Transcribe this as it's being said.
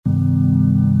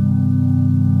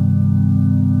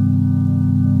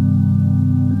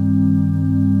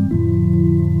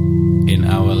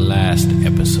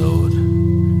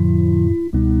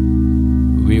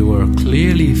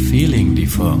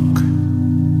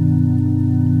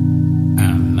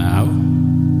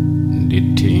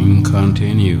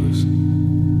continues.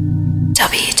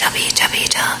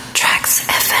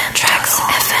 www.traxfm.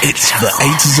 It's the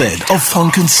A to Z of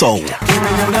funk and soul.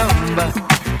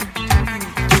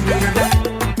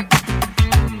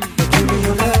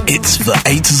 It's the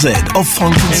A to Z of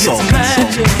funk and soul. That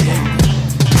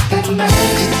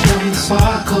magic from the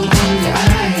sparkle in your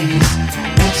eyes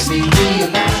makes me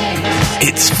realize.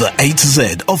 It's the A to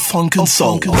Z of funk and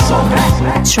soul. Track,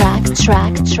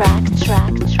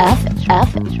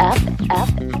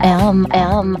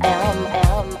 M.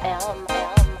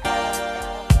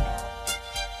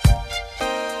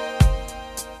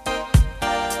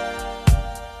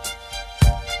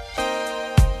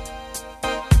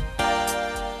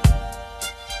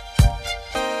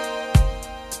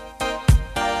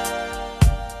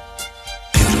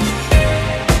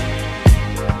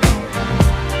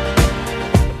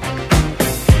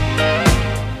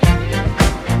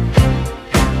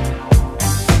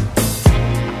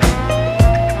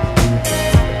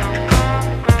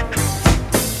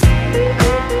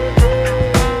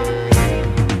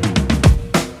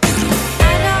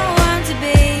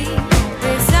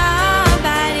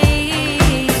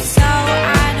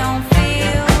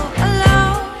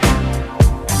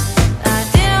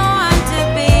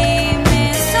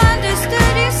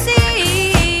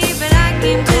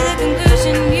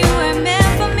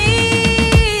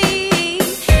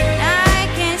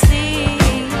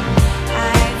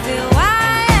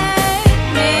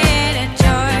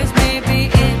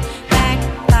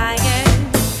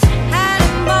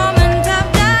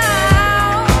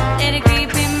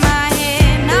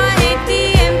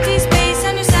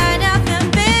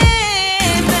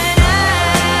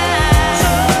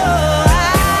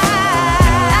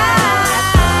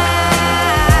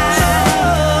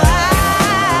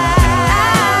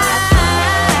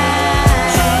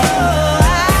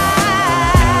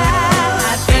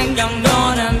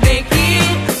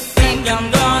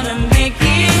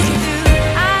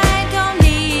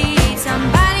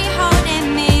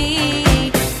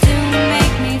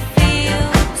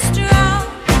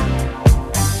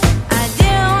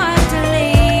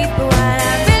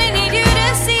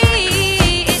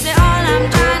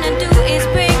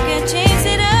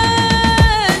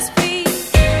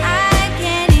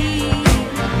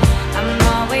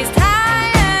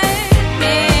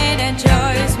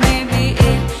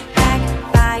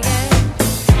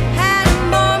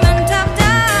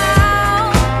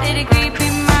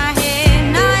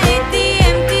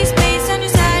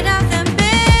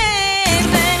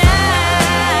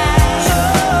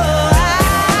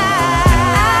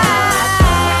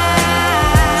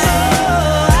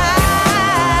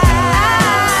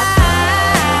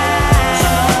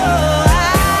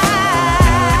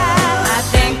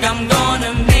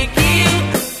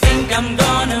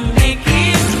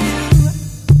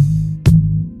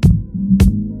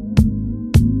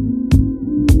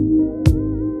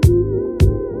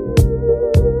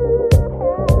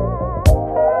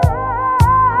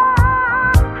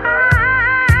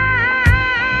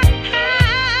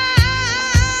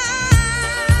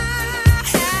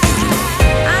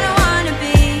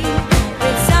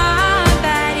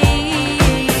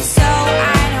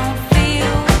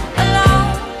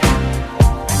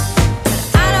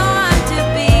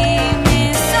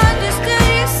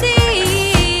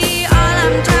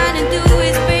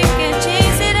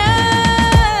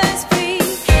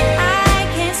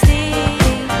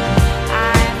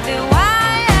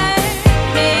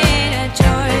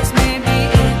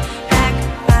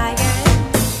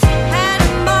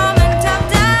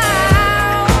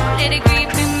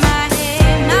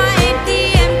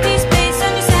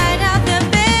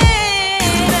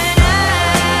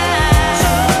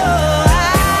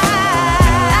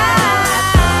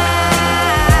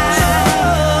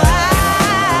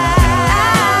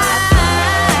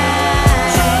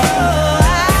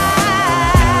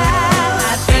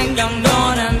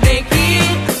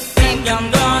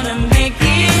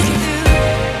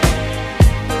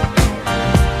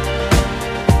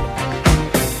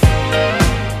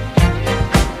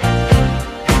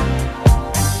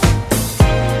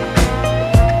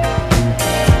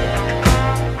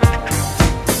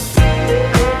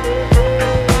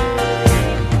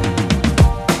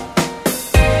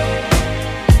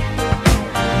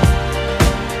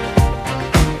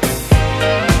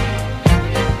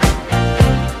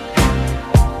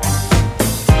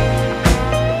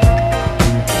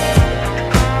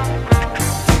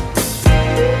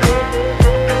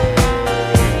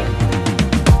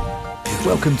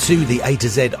 welcome to the A to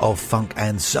Z of Funk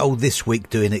and Soul. This week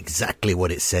doing exactly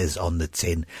what it says on the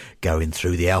tin, going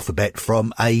through the alphabet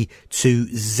from A to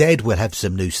Z. We'll have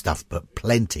some new stuff, but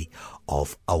plenty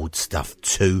of old stuff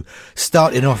too.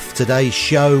 Starting off today's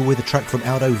show with a track from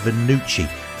Aldo Vanucci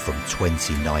from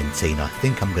 2019. I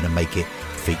think I'm going to make it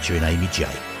featuring Amy J.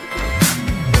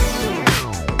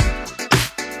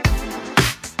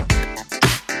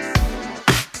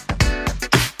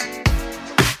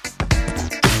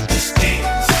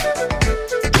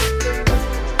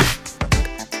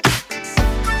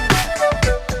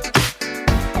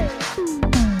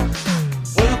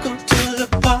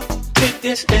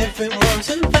 Everyone's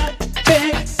invited.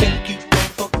 Thank you all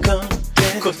for coming,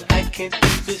 'cause I can't do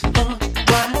this on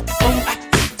my own. I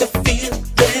get the feeling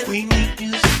we need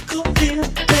musical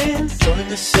healing. Join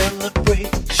the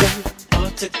celebration, all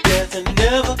together,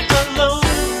 never alone.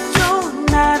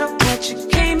 Don't matter what you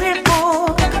came here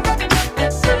for.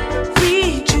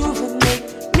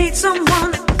 Rejuvenate, need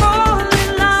someone to fall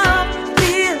in love,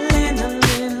 feeling a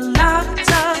little out of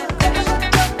touch.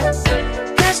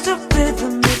 Catch the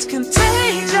rhythm, it's contagious.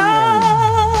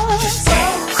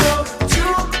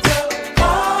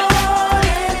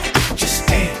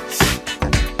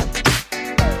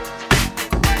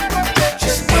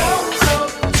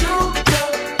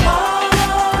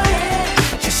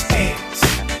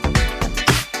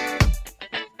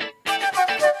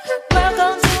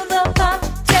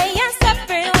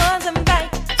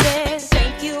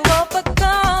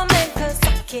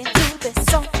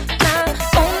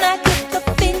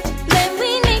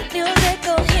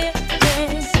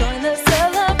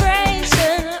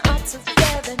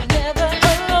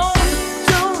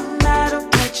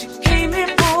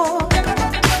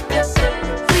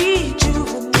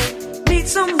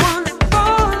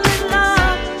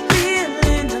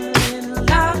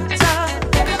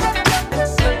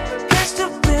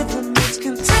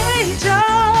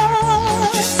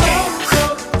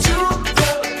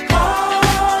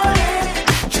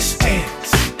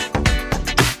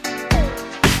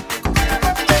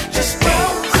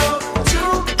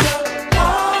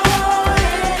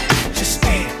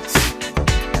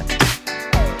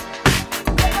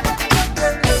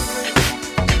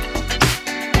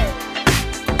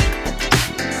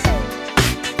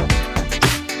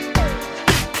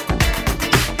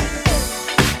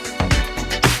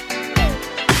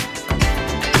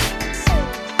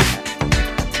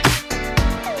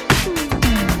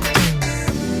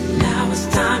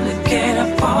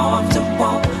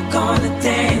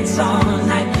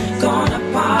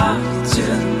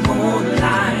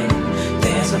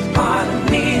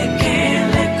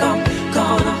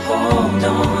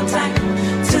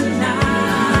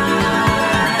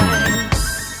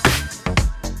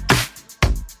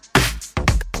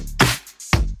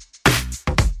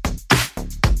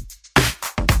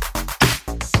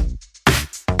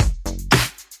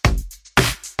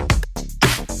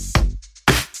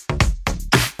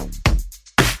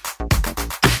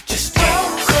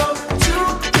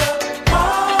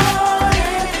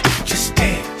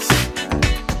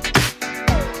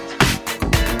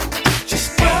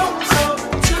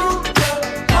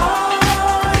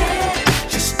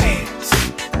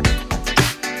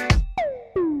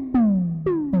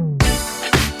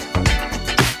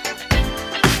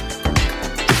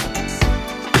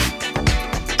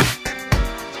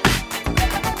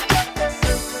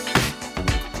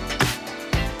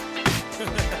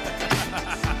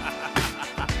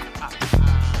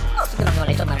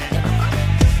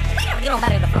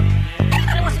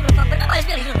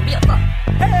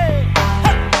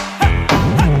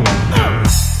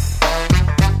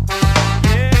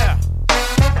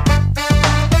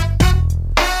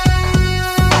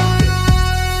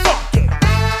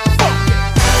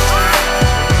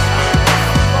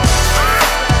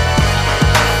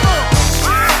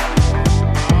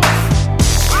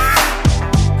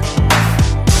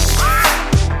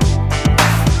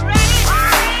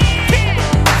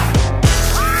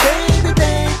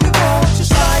 Baby, won't you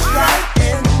slide right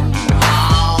in?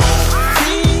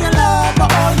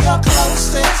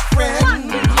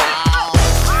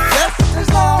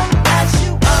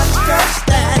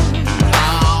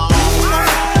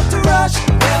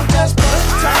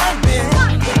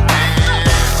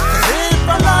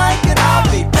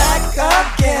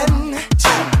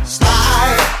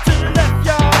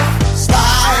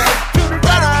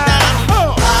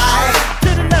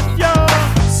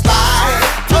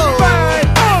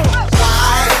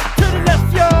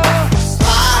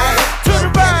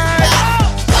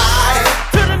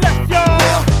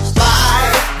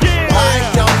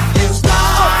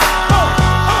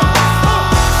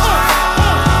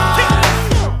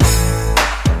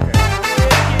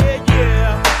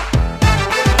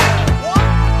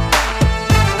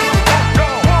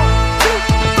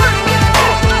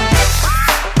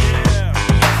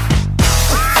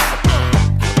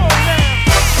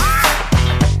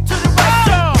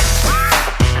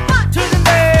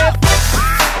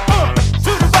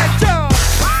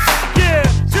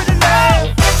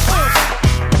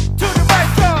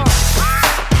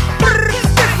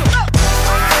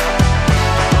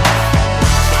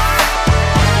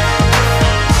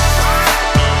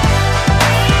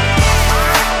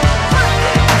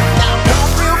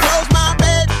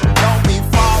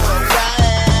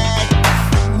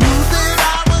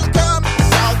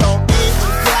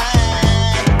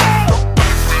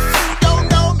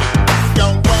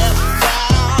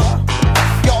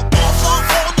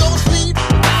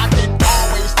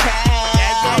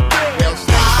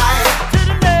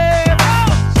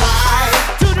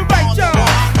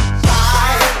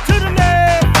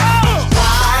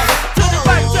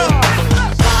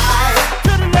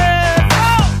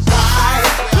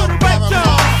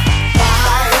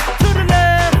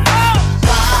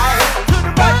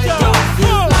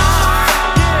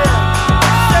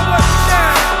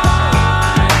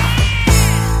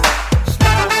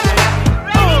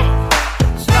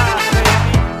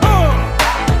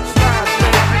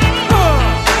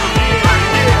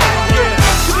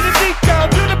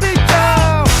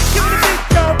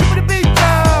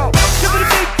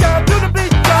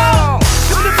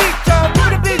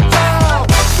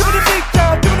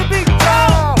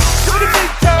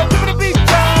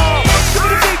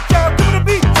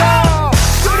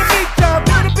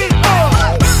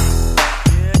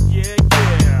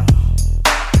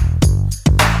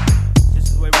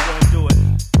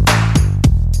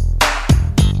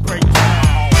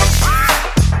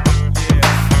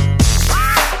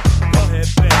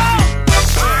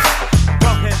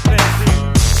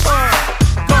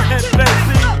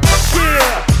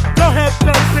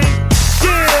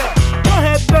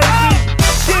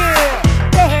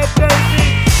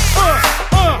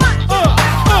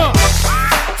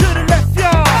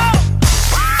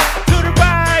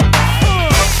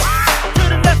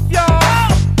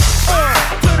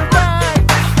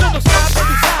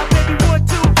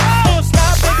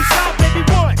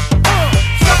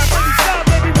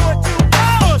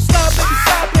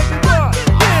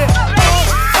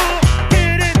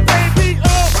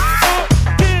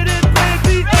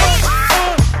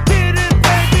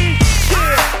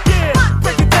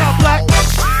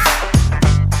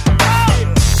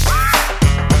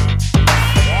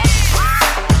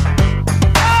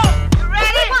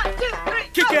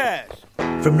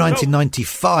 From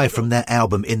 1995, from their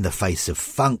album In the Face of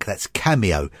Funk, that's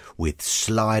Cameo with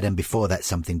Slide, and before that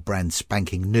something brand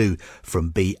spanking new from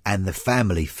B and the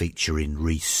Family featuring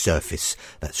Resurface.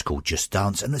 That's called Just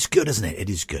Dance, and that's good, isn't it? It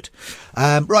is good.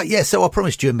 Right, yeah, so I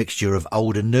promised you a mixture of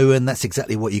old and new, and that's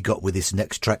exactly what you got with this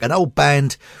next track. An old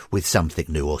band with something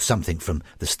new, or something from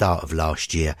the start of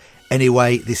last year.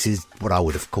 Anyway, this is what I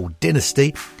would have called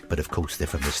Dynasty, but of course they're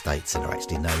from the States and are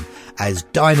actually known as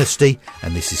Dynasty,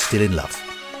 and this is Still in Love.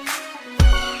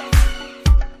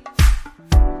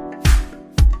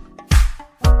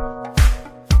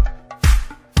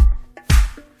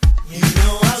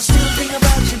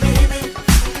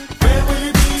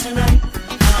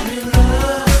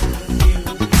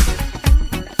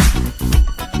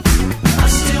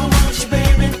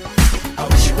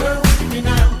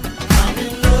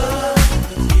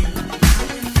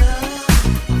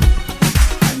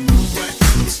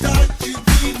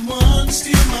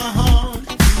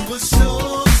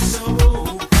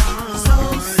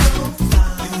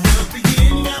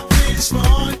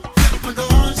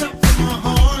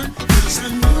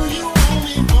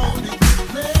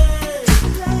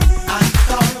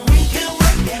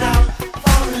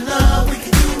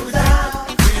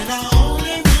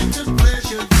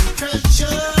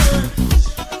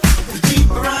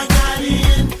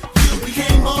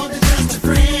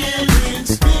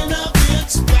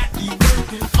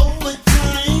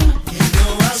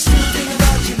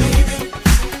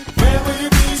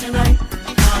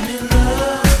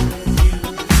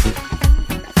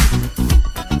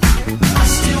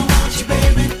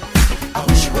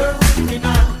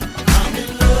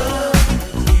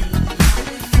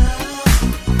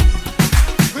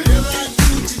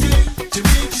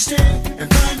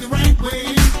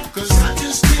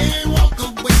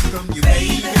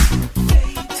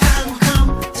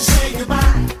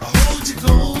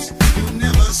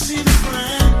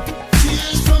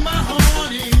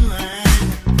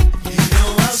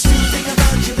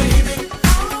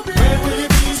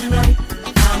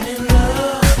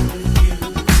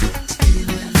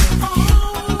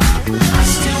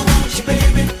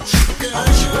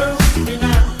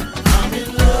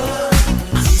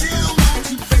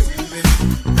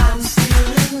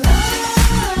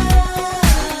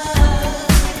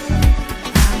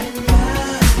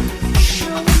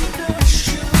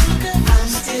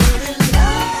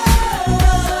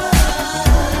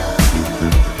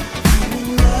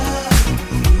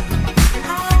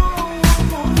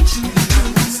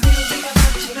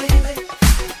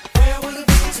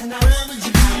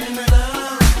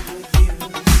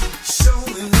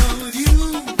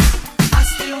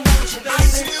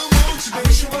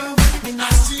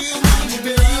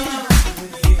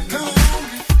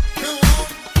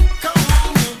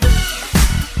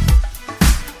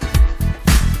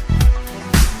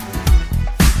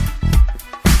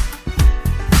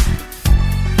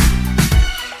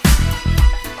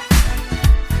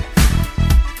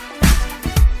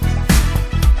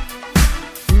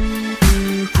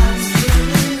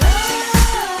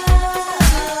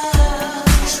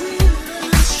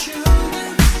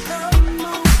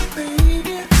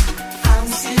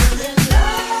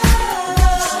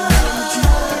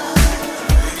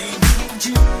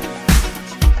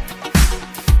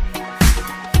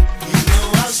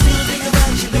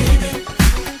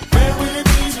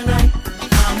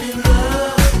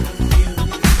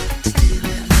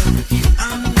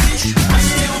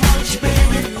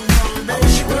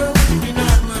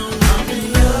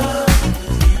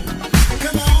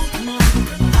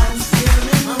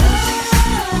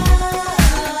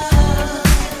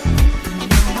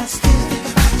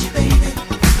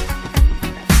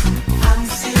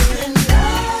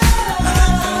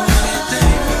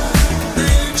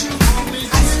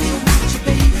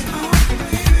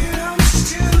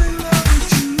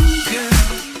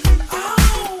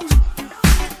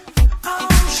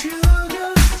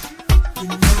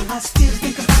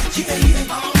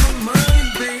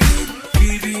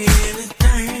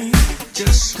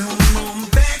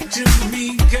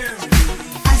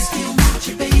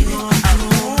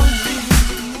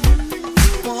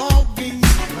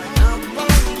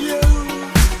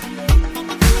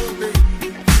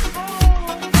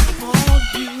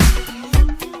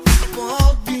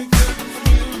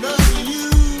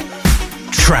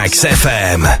 Tracks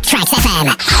FM. Tracks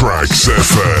FM. Tracks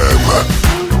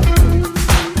FM.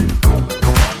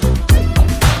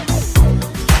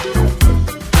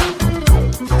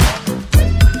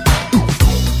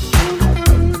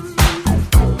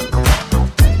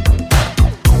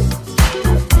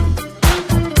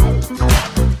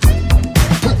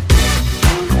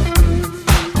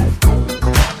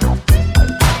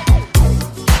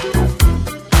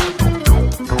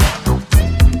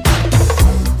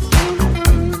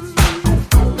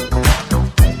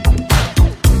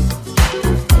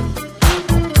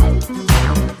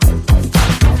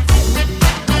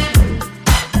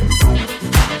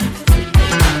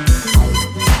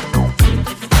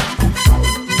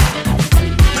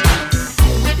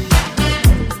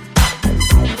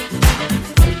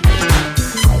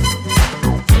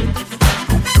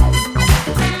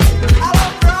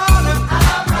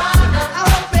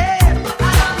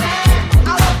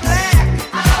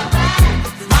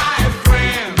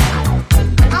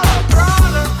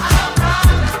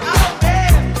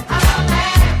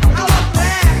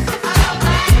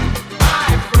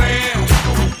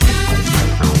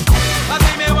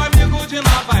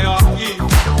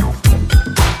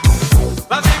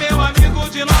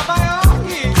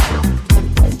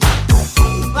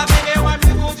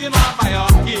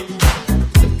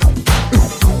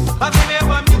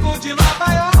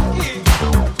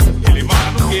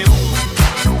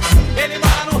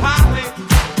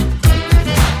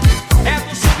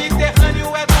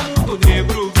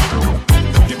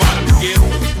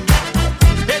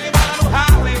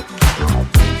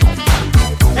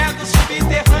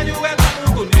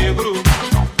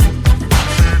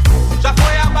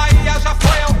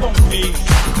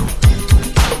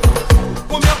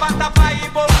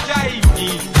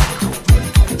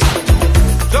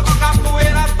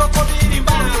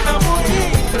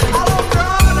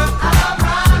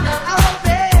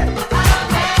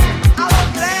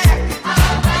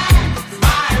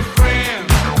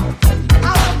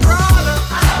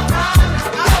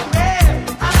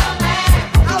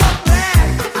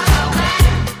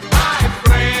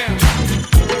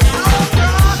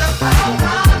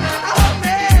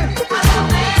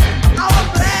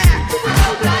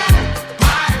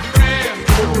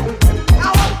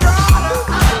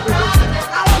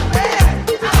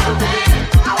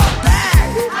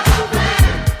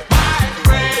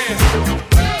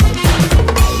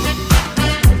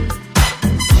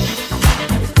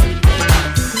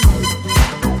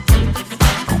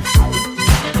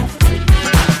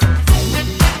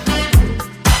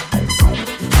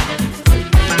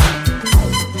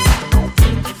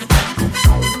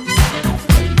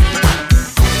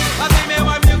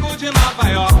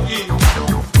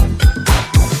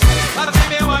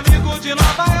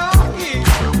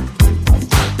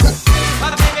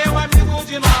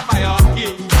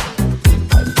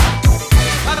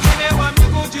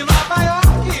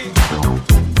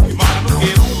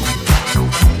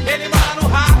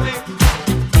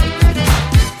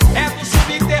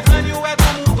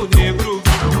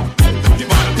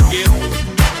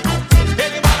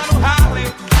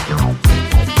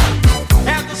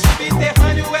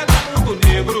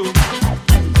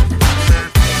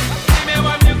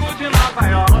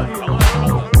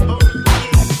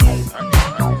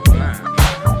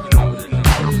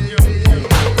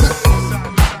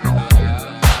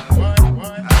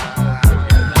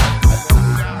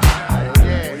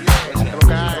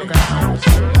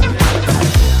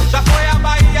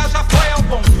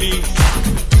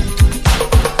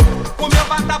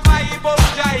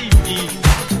 aqui.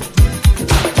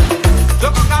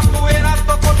 Toco capoeira,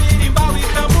 toco birimbau e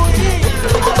tamborim.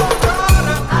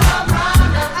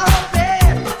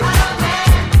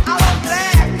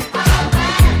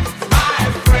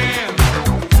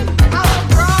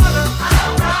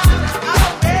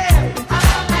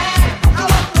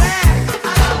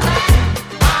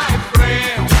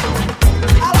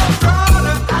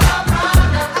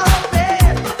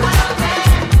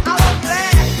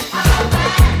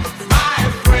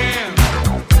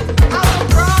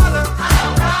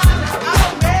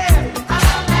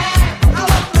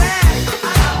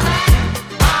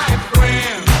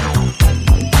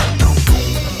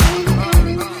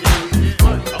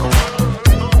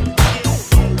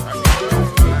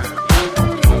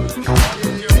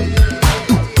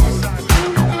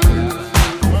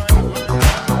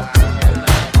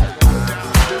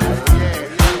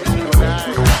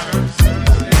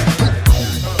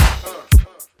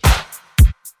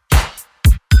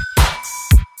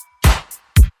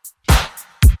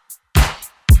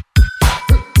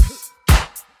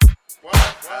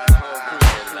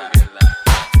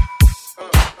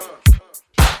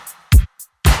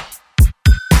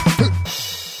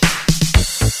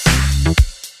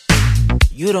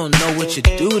 You don't know what you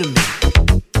do to me.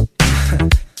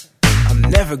 I'm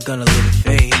never gonna let it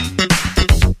fade.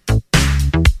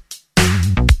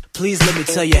 Please let me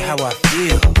tell you how I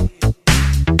feel.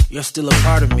 You're still a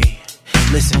part of me.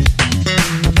 Listen.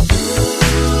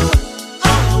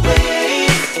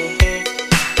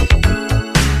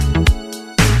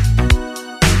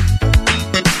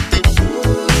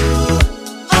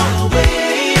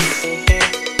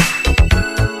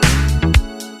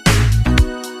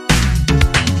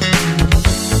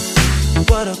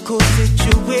 What a cool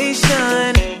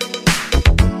situation.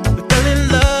 We fell in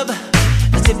love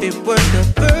as if it were the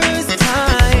first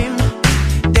time.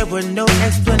 There were no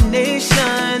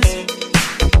explanations,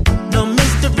 no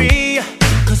mystery,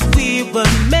 'cause we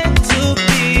were meant to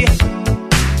be.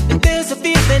 And there's a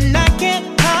feeling I can't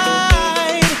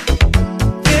hide.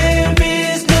 There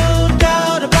is no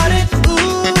doubt about it.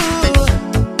 Ooh,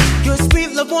 your sweet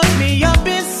love wants me up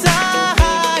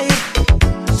inside.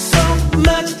 So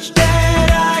much that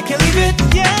I can't leave it,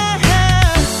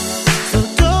 yeah. So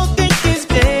don't think it's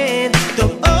vain,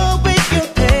 don't always feel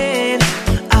pain.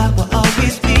 I will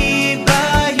always be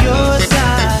by your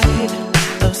side.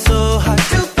 Love so hard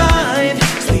to find,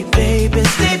 sweet baby,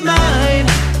 stay mine.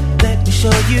 Let me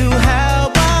show you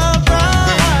how I'll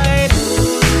ride.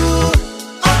 Ooh,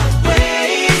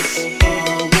 always,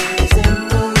 always and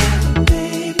forever,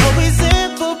 baby. Always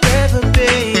and forever,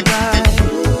 baby.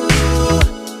 Ooh,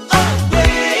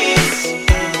 always,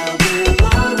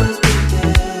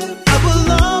 I will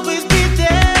always be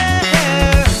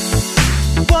there.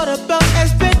 What about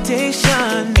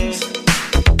expectations?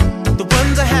 The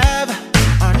ones I have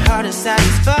aren't hard to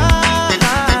satisfy.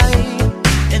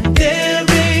 And there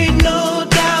ain't no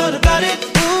doubt about it.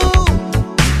 Ooh,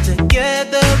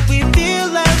 together we feel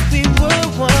like we were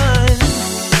one.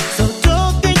 So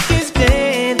don't think it's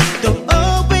vain, don't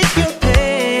always feel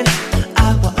pain. I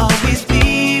will always be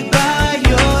by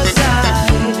your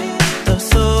side. Love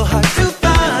so hard to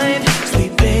find,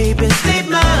 sweet baby, stay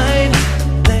mine.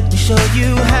 Let me show you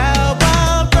how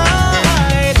I'll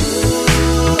ride.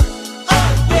 Ooh,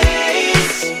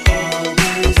 always,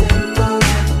 always and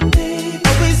forever, baby.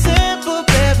 Always and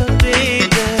forever,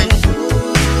 baby.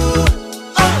 Ooh,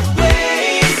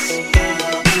 always,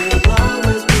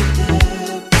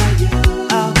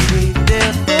 I'll be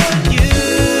there for you.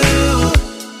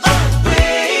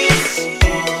 Always,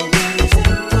 always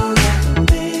and forever,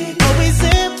 baby. Always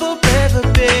and forever,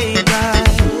 baby.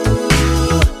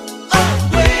 Ooh,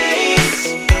 always,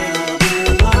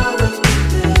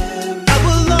 I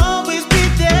will always be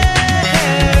there.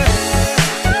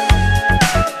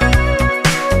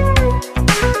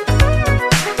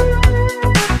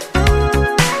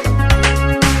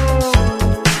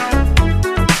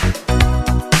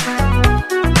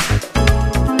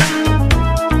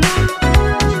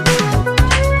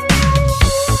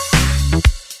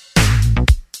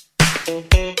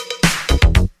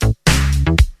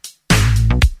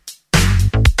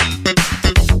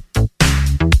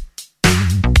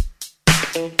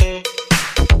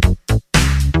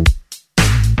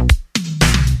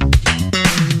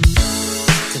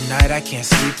 Tonight I can't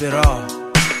sleep at all.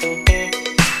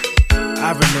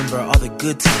 I remember all the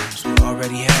good times we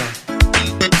already had.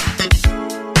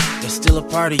 There's still a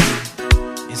part of you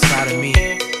inside of me.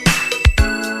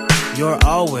 You're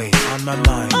always on my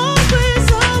mind.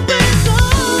 Always, always,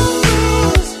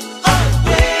 always,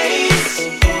 always,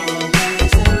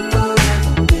 always and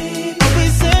forever, baby.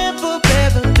 Always and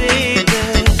forever, baby.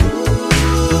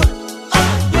 Ooh,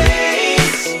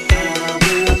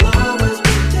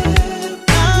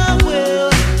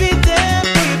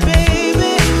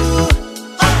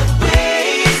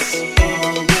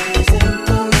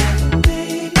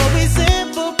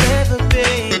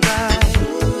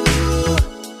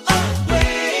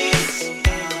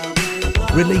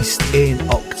 Released in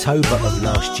October of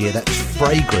last year, that's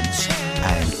Fragrance,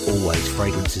 and Always.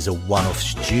 Fragrance is a one-off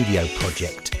studio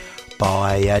project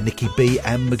by Nicky B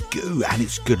and Magoo, and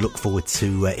it's good. Look forward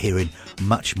to hearing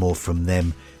much more from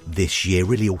them this year.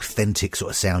 Really authentic sort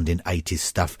of sounding 80s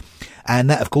stuff. And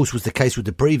that, of course, was the case with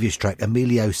the previous track,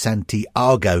 Emilio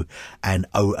Santiago and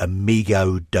O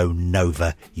Amigo do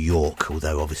Nova York,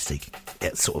 although obviously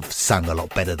it sort of sung a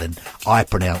lot better than I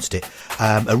pronounced it.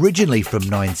 Originally from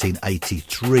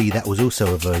 1983, that was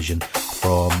also a version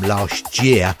from last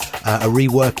year, a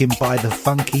reworking by the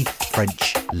Funky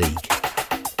French League.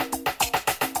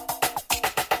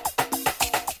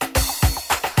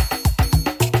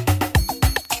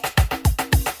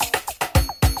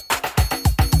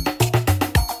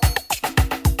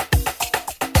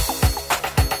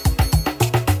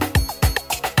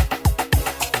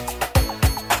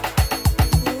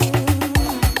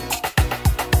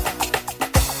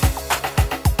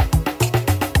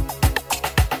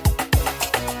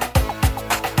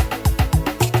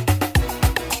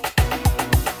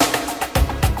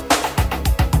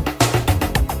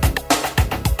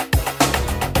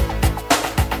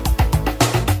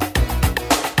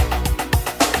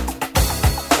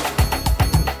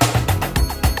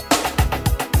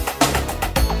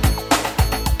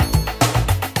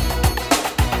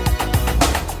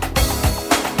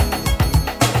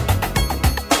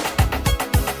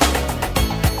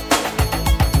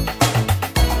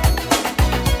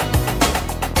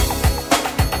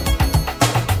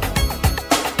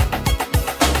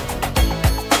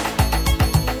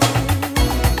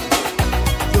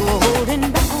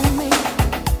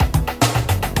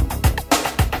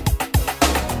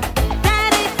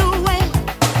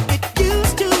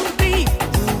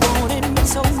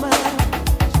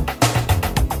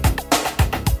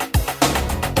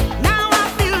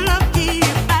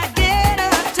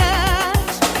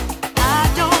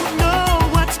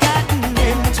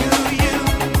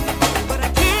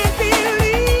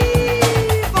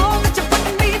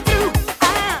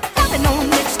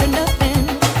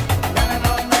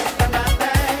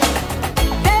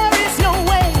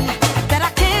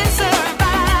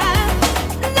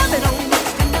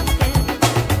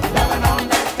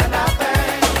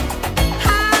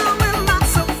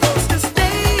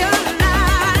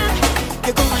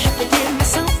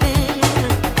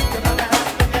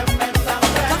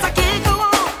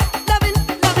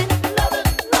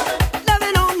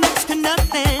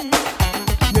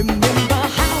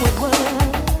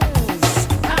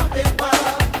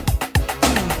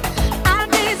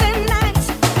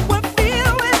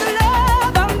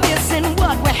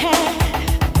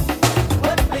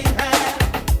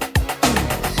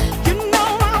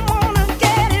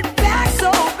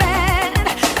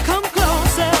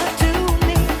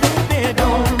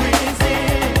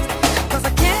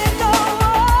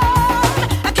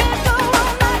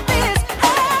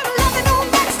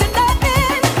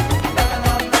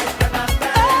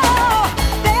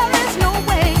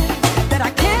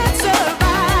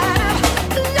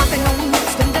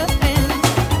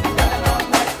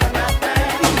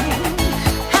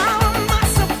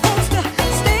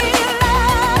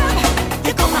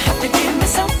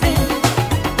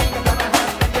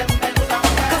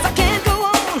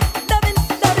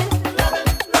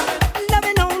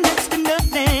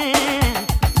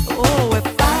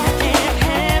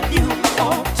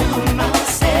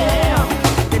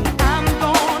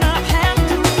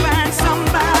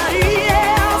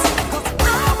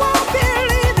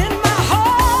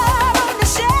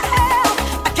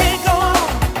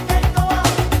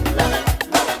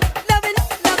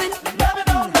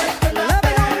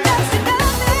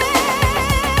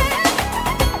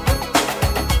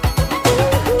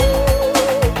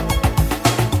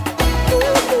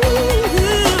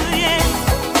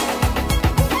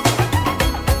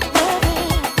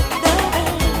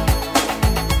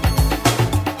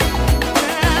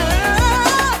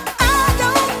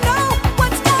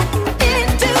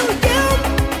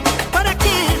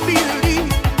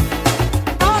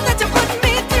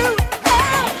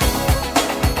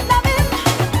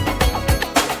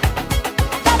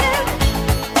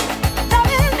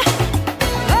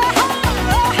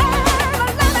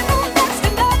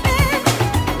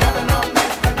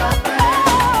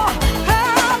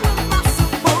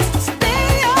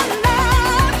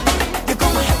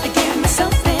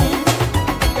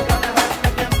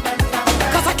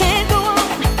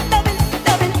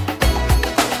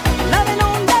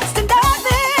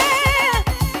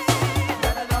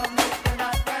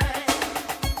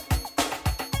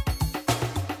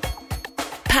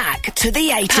 to the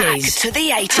 80s. To the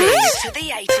 80s. To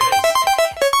the 80s.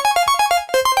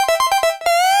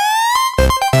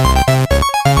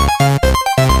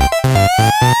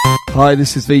 Hi,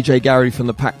 this is VJ Gary from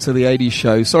the Pack to the 80s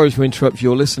show. Sorry to interrupt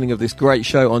your listening of this great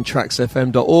show on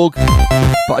tracksfm.org,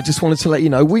 but I just wanted to let you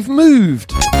know we've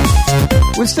moved.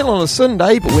 We're still on a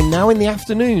Sunday, but we're now in the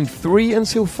afternoon, 3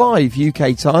 until 5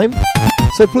 UK time.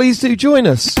 So please do join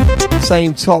us.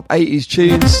 Same top 80s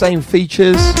tunes, same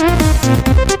features,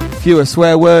 fewer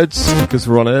swear words, because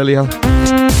we're on earlier.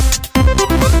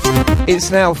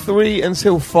 It's now 3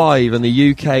 until 5 in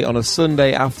the UK on a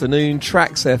Sunday afternoon,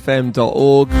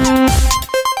 tracksfm.org.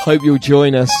 Hope you'll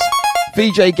join us.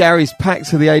 VJ Gary's Pack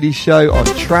to the 80s show on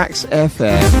Tracks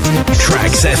FM.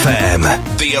 Tracks FM.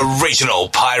 The original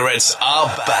pirates are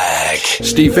back.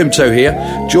 Steve Vimto here.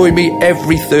 Join me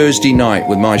every Thursday night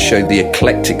with my show, The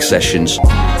Eclectic Sessions.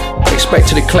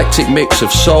 Expect an eclectic mix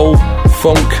of soul,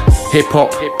 funk,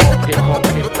 hip-hop,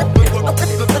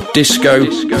 disco,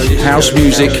 house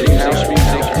music,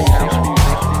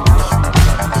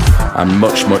 and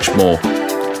much, much more.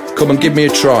 Come and give me a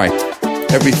try.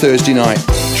 Every Thursday night,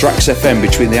 Tracks FM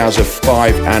between the hours of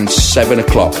 5 and 7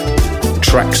 o'clock.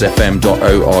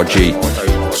 tracksfm.org.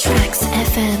 Tracks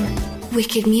FM.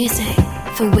 Wicked music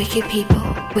for wicked people.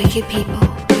 Wicked people.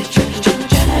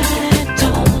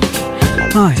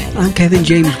 Hi, I'm Kevin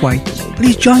James White.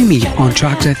 Please join me on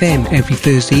Tracks FM every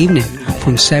Thursday evening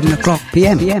from 7 o'clock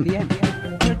p.m.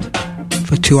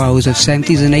 for 2 hours of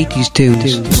 70s and 80s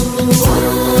tunes.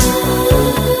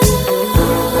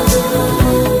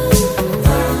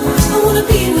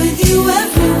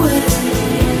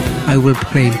 I will be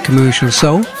playing commercial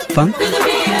soul, funk,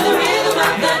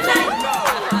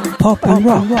 pop and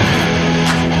rock,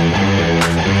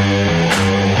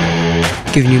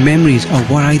 giving you memories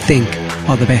of what I think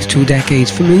are the best 2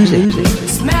 decades for music.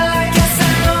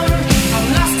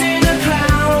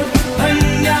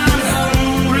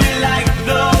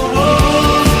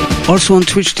 Also on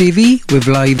Twitch TV with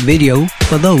live video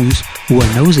for those who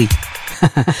are nosy.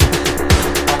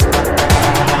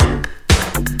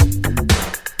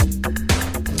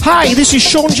 Hi, this is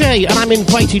Sean J, and I'm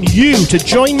inviting you to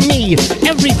join me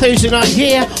every Thursday night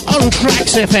here on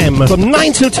Tracks FM. From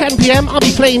 9 till 10 p.m, I'll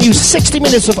be playing you 60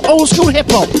 minutes of old school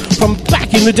hip-hop from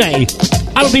back in the day.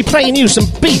 I'll be playing you some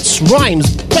beats, rhymes,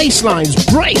 bass lines,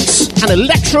 breaks, and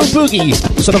electro boogie.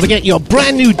 So don't forget your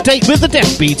brand new date with the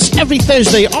Deaf Beats every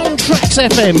Thursday on Tracks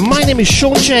FM. My name is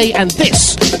Sean J, and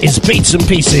this is Beats and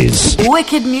Pieces.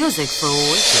 Wicked music for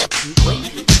wicked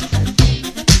people.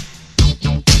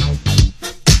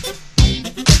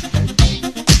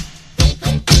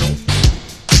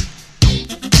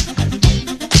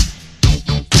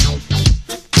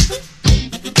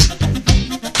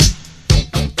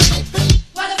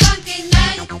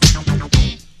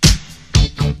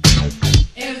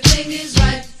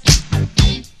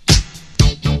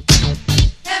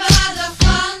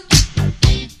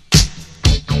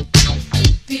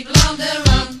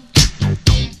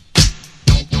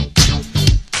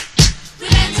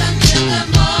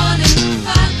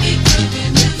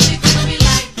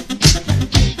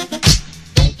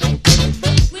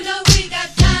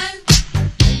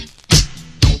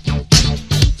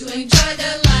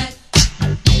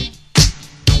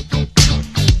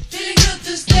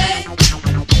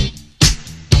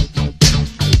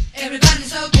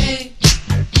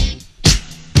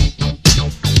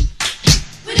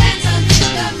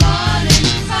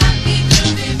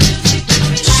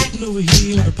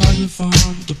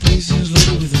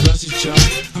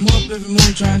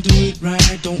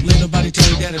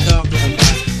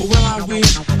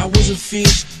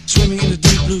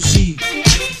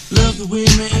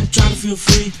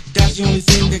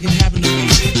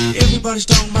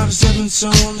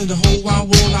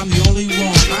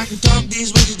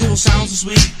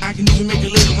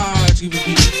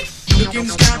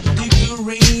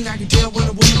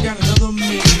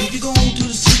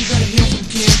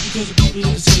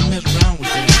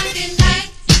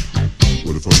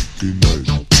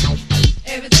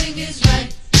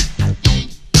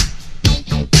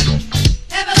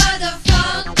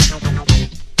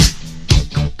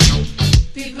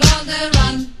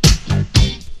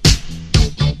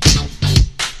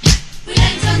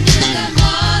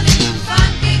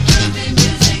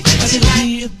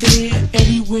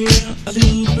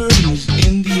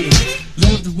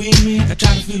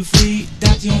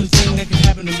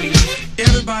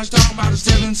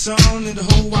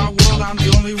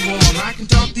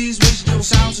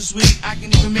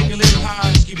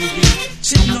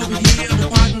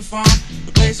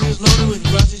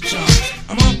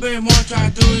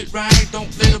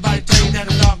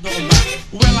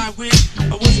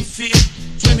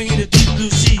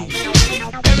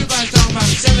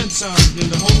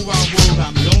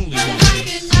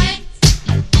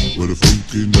 What a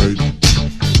funky night.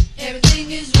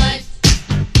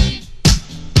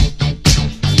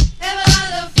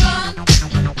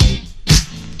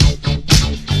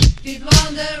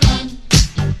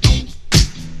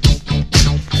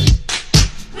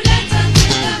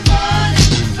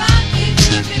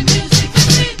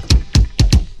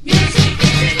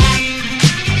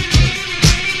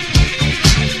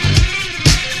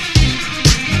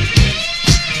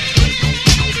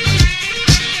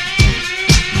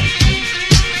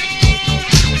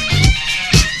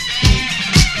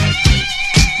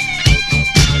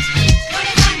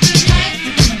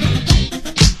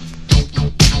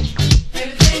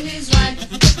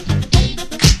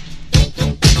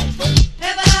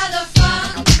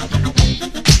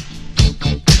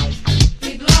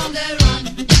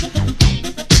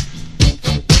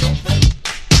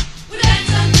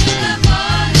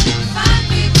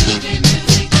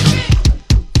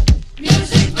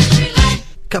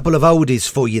 Couple of oldies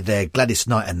for you there. Gladys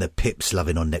Knight and the Pips,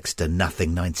 Loving on Next to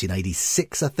Nothing,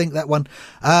 1986, I think that one.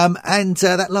 And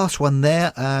that last one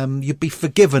there, you'd be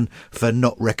forgiven for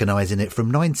not recognising it,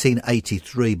 from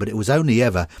 1983, but it was only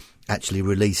ever actually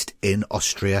released in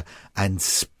Austria and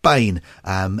Spain,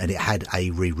 and it had a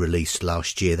re-release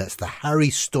last year. That's the Harry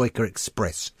Stoiker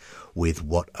Express with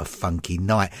What a Funky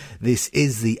Night. This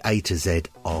is the A to Z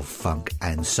of funk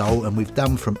and soul, and we've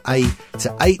done from A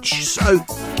to H, so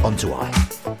on to I.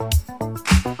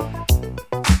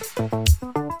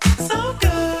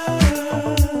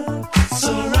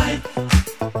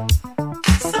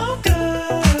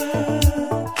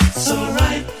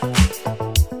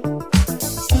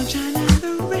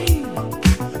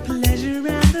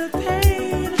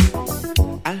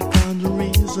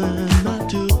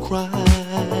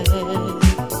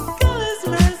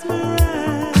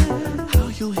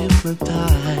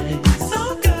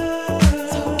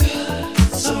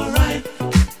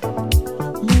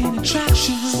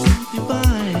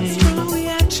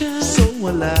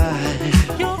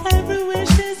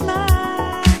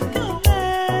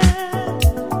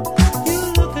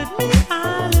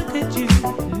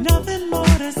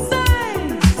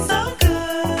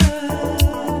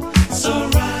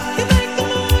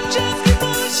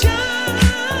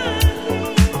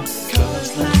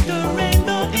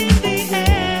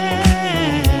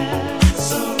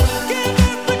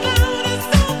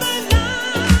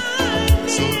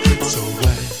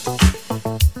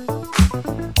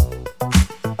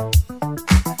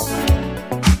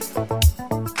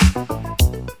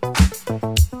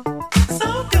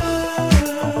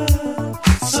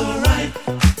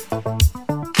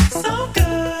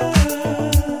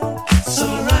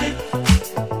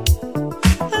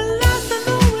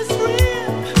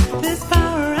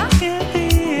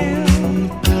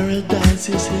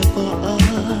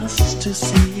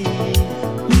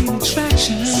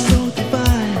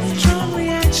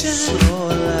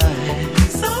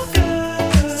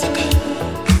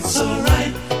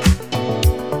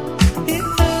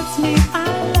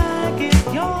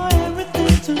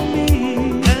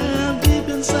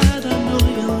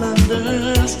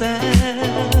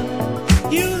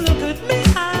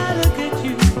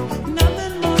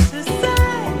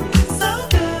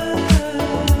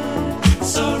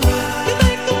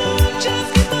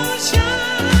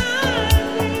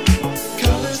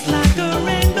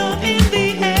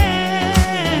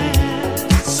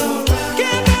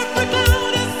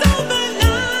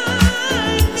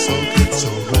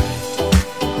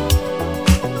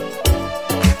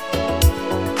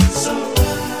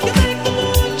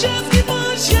 Just keep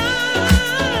on shining.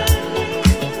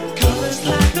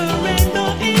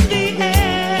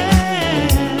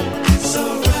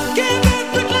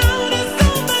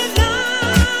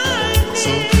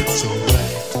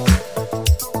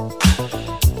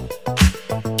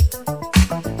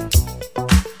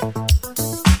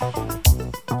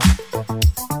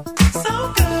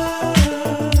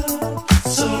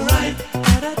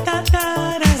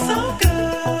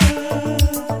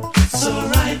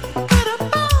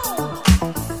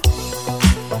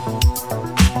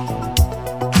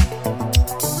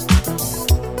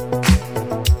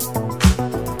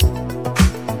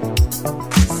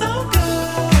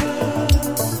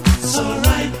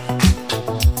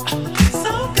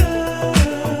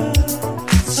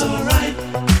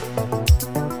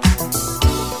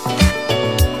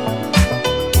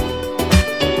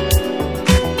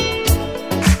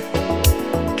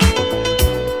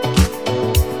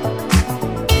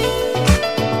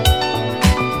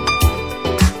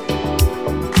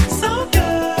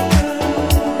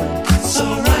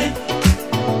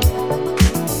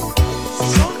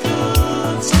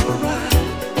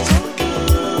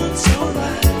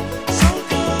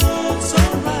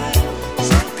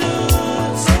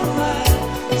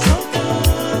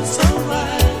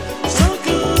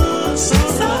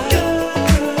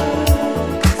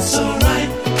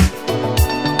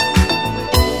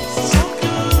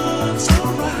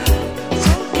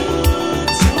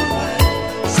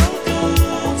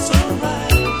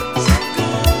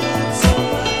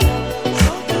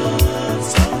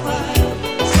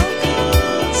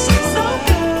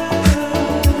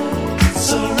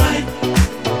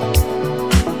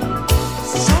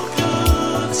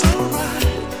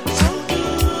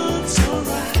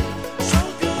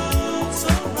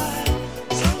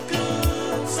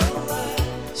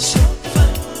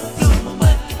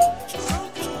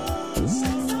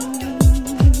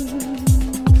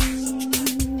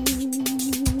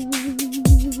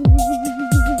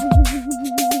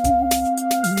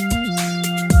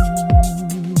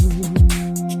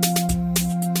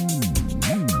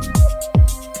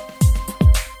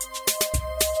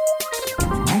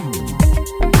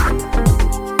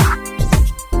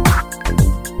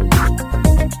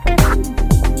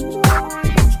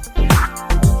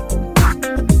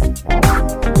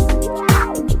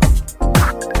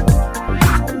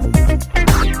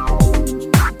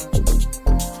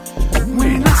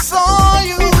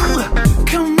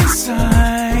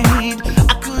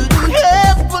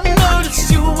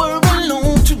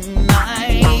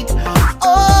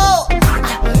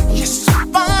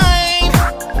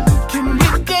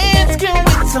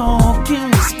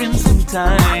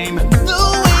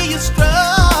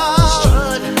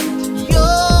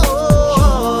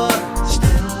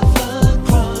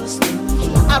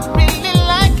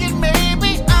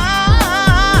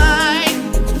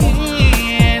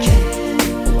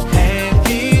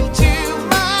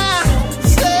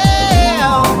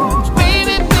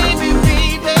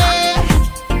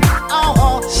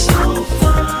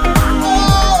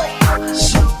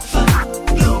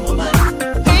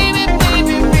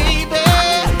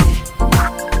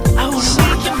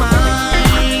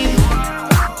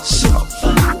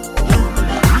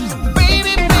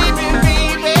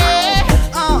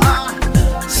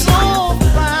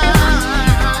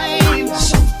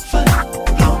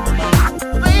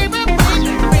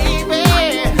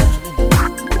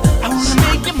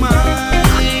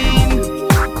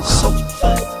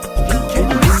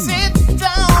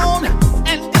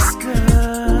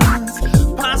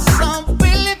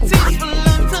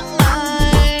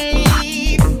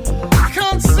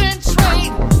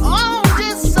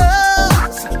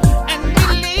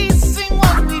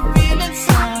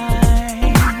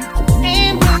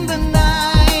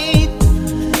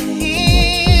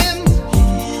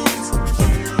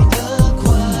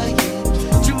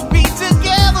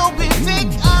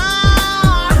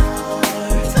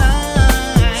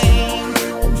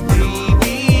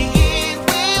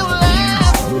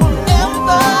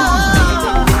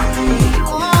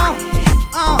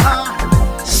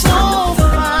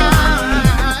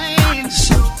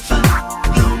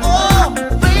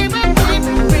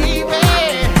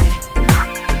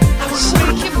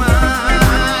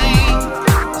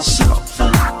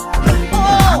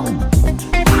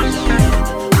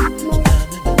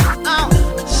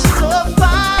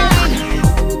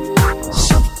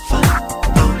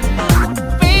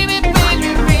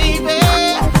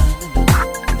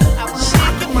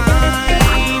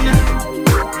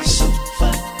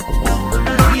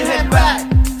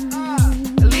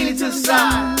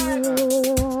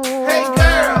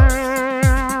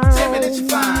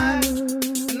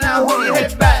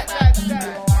 head back.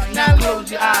 Now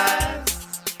close your eyes.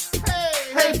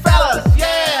 Hey fellas,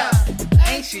 yeah.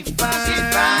 Ain't she fine? She's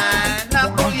fine.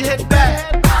 Now throw your head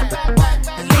back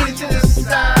and lean it to the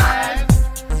side.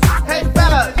 Hey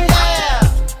fellas,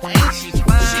 yeah. Ain't she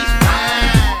fine? She's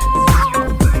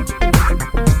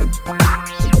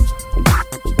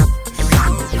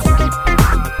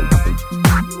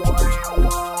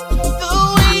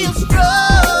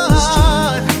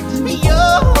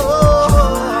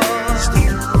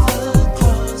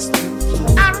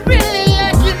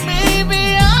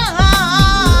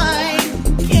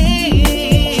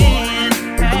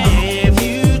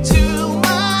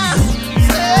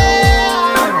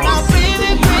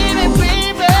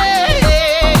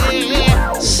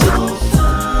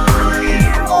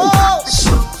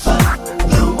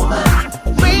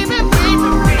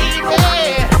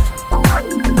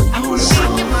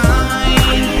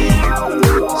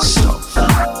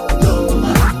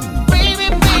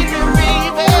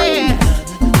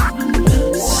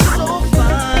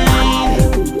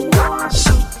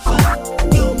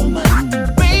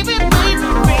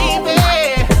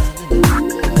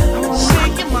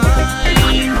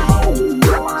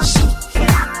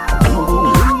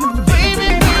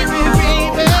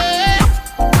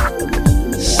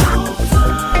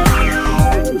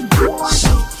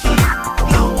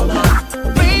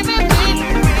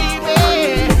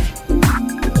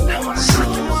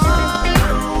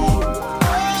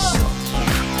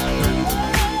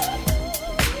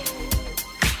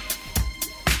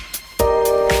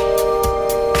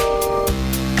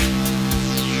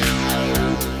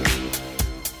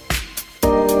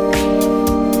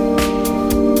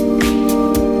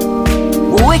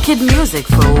Wicked music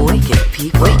for wicked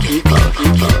people. Wicked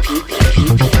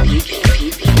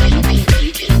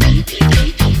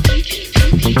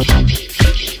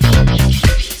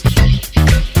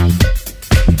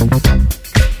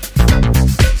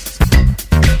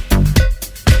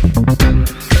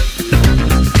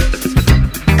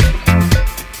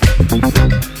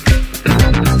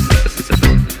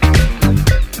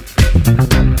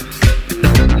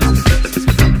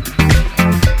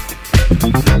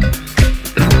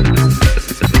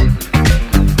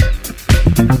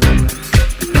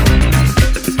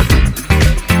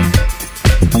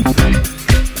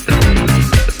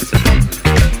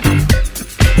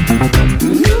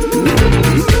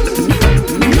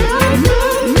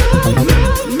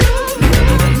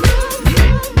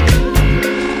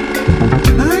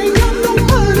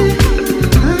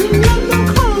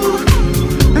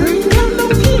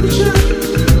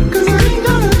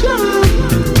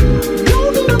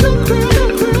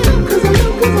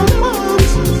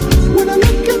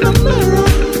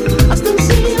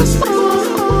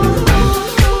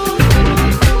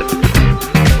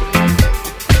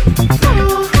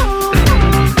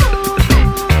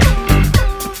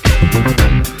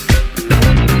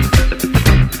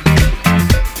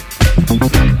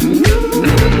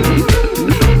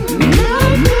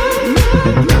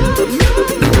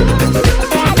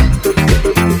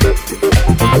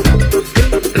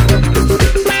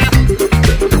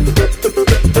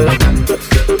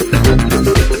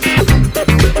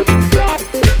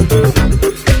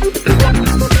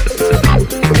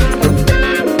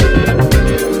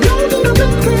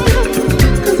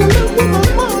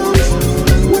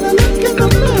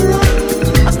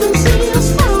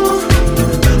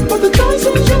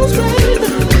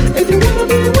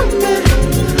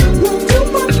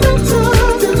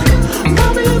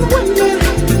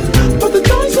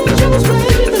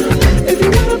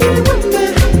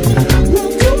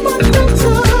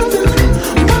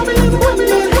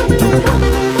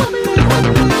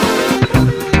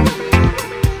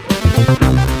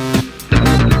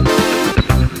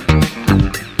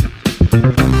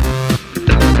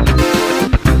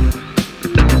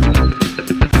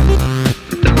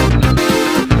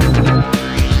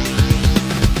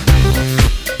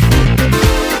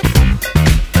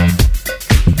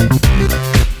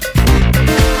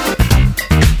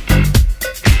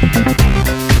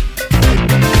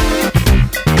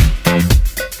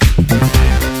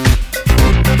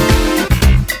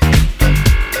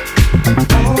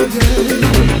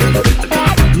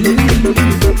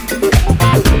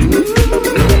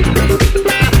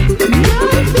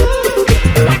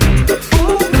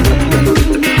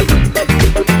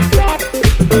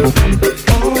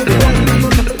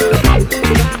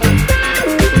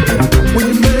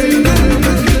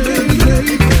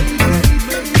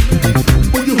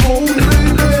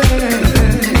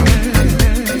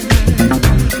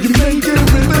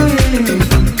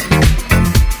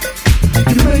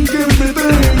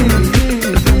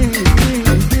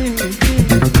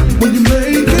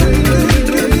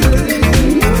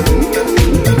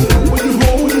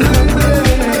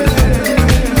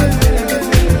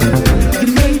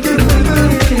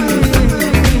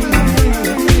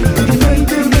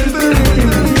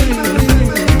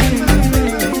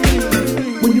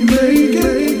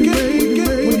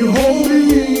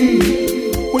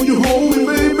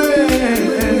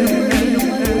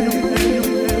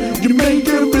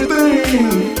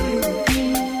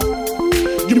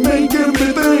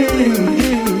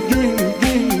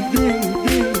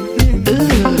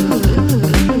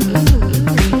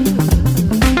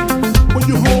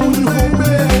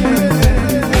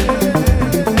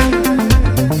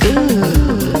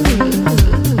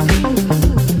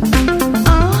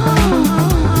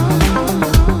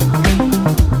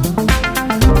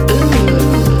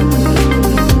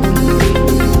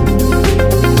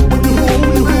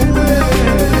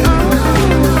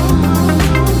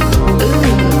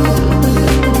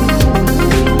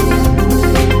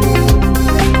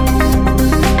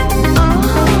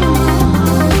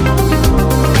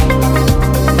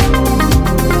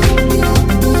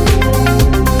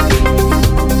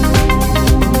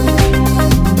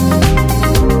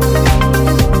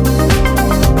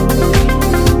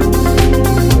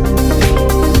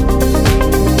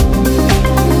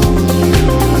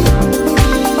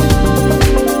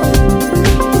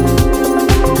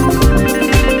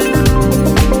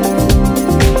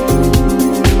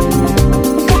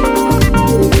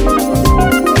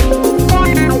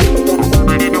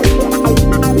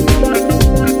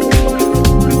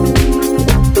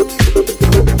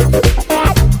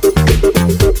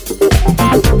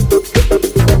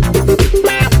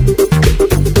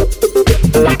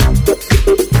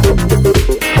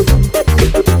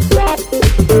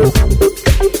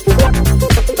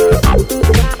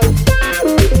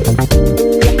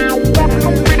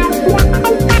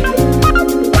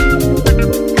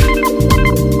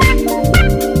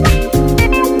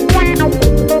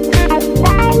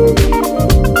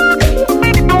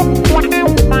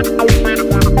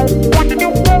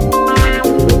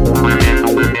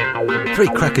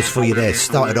for you there.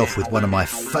 Started off with one of my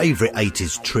favourite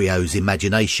 80s trios,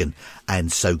 Imagination and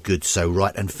So Good So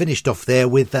Right, and finished off there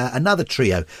with another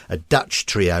trio, a Dutch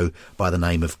trio by the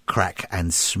name of Crack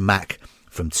and Smack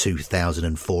from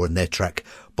 2004 and their track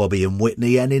Bobby and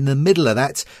Whitney. And in the middle of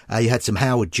that you had some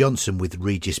Howard Johnson with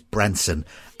Regis Branson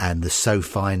and the So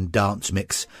Fine Dance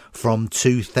Mix from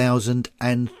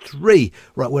 2003.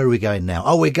 Right, where are we going now?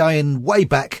 Oh, we're going way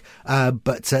back,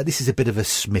 but this is a bit of a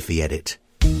Smithy edit.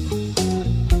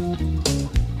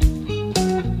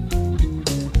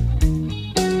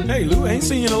 Hey Lou, I ain't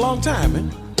seen you in a long time,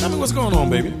 man. Tell me what's going on,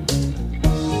 baby.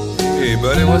 Hey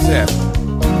buddy, what's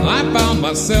happening? I found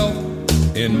myself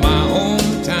in my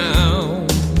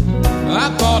hometown. I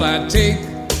thought I'd take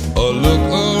a look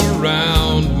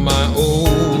around my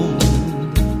old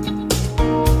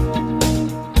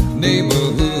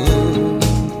neighborhood,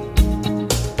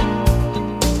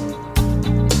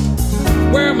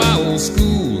 where my old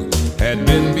school had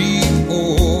been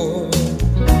before.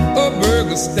 A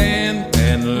burger stand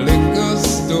and liquor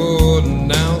store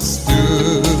now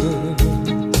stood.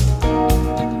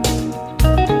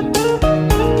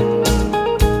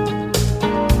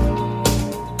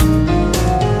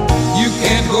 You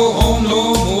can't go home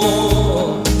no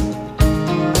more.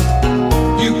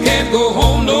 You can't go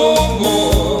home no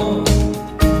more.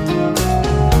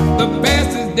 The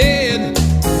past is dead,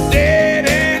 dead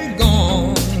and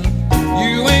gone.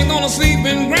 You ain't gonna sleep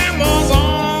in grandma's arms.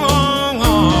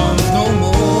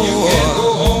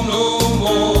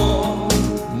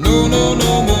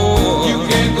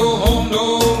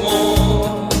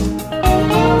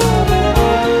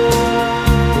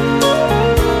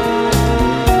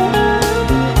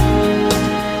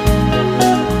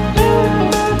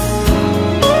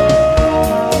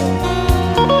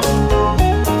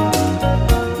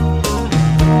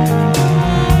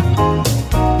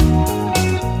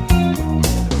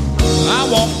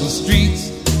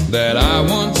 That I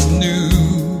once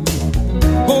knew,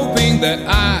 hoping that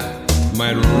I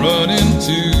might run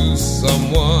into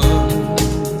someone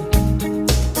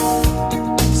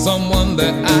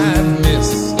that I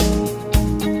missed.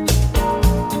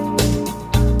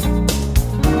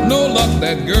 No luck,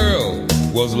 that girl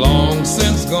was long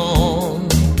since gone.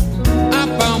 I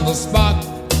found the spot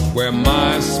where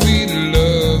my sweet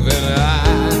love and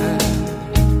I,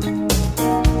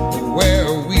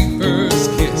 where we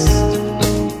first kissed.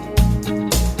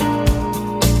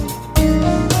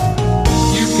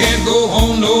 Go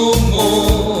home no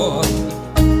more.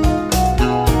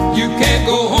 You can't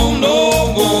go home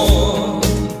no more.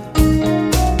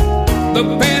 The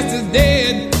past is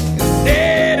dead,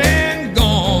 dead and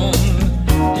gone.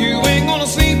 You ain't gonna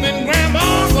sleep in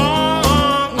grandma's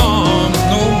arms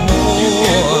no more. You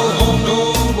can't go home no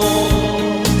more.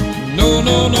 No,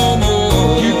 no, no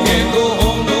more. You can't go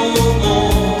home no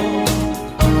more.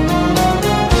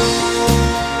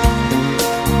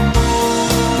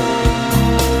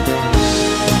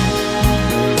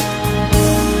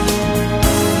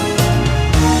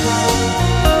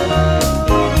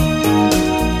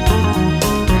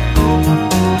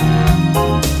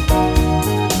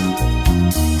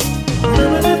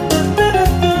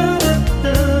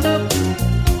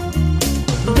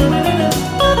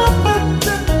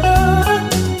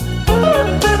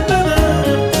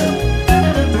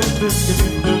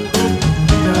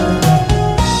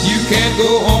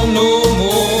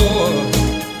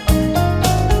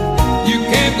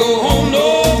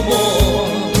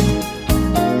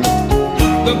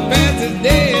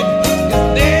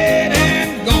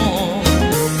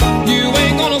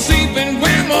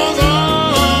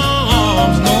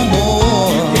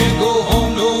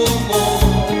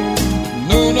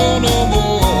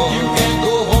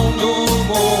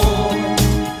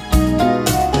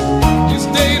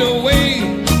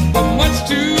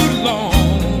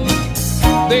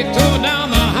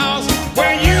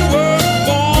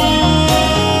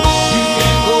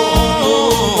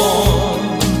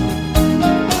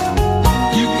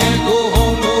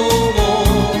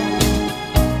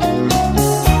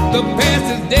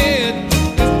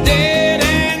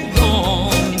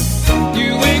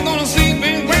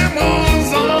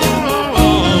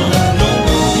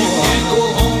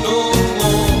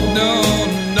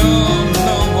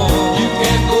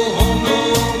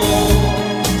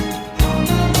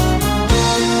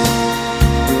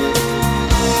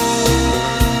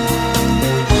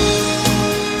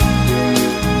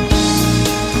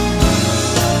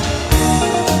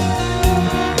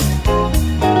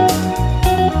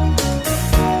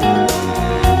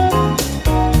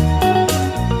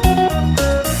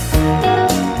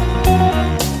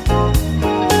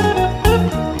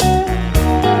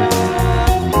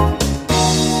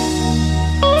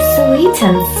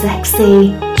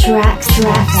 Traxy, Trax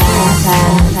FM.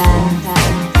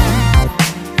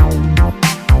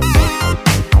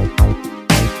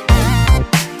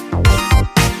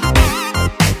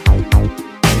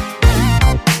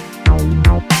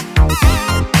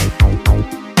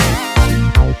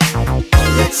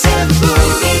 Let's have a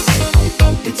boogie.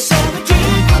 Let's have a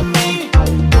drink with me.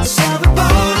 Let's have a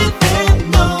party that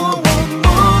no one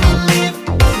wanna live.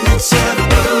 Let's have a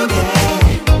boogie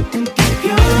and keep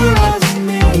your eyes on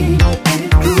me. Let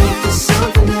it prove to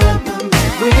something happen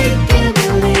that we can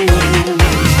believe.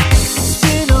 It's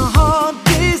been a hard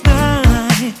day's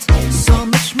night, so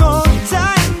much more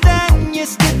time than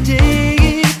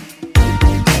yesterday.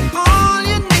 All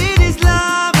you need is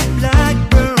love, a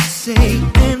blackbird say,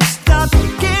 and stop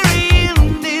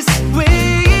carrying this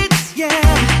weight,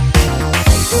 yeah.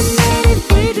 And then if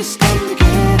we just come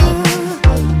together,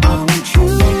 I want you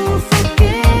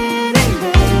forgetting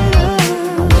better.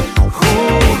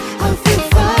 Oh, I feel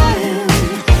fine,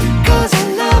 'cause I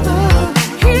love her.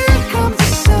 Here comes the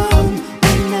sun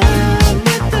when I'm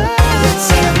with her. Let's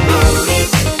have a boogie,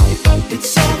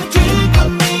 let's have a drink on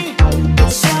me.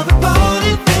 Let's have a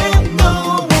party that no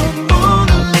one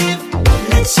wanna live.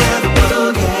 Let's have a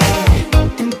boogie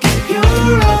and keep your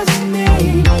eyes on me.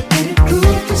 Let it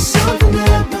prove to something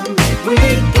happen that we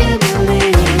can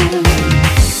believe.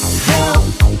 Help,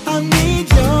 I need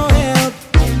your help.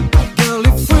 Girl,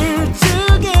 if we're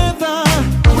together,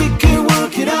 we can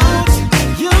work it out.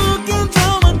 You can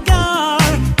tell my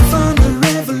guard, find a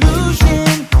revolution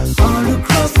all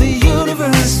across the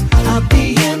universe. At the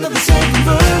end of the second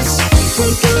verse,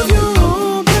 think of your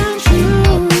open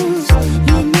shoes.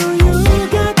 You know you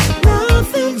got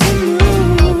nothing to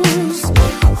lose.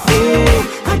 Ooh,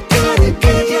 I gotta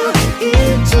get you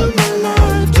into my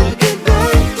life to get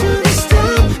back to this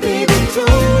time. Baby,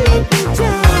 don't let me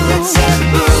down. Let's have a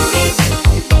boogie.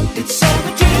 Let's have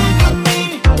a drink on me.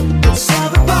 Let's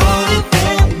have a party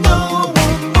that no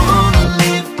one wanna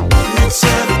live. Let's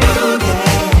have a boogie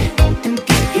and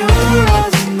keep your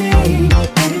eyes on me.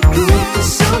 Let it prove to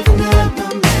something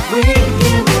happen that we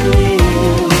can believe.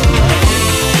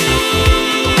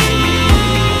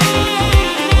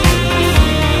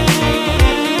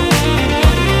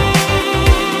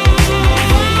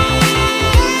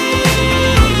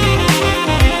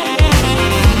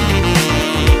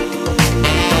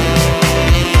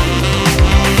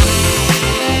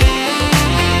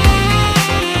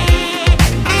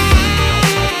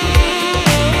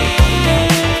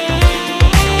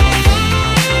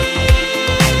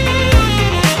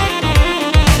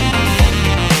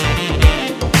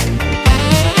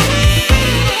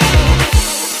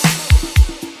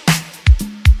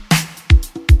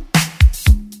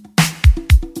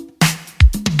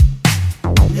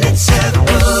 Let's have a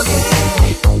boogie.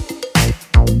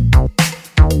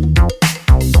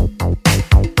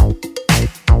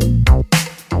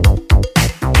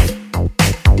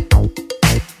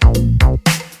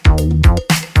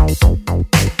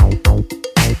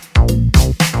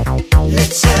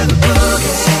 Let's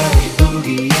have a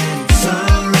boogie and it's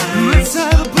alright. Let's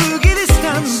have a boogie this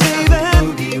time,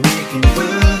 baby. We can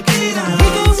work it out. We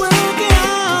can work it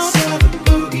out. Let's have a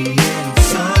boogie and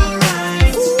it's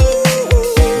alright.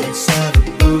 Let's have a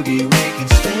boogie, we can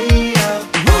stay up.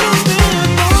 Let's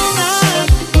have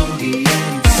a boogie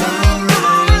and it's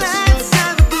alright. Let's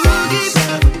have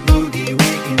a boogie, we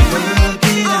can work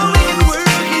it out. We can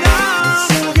work it out. Let's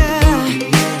have a boogie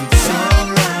and it's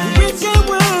alright. We can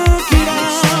work it out.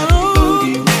 Let's have a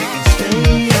boogie, we can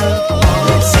stay up.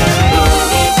 Let's have a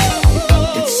boogie.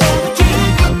 Let's have a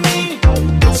drink with me.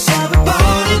 Let's have a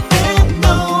party that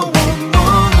no one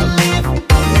wanna live.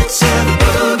 Let's have a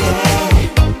boogie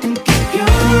and keep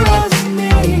your eyes on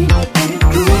me. Let it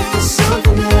prove to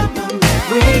something happen that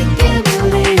we can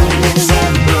believe. Let's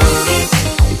have a boogie.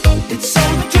 Let's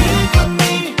have a drink with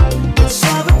me. Let's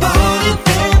have a party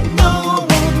that no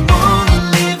one wanna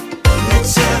live.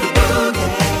 Let's have a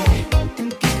boogie and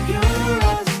keep your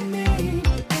eyes on me.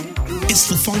 It's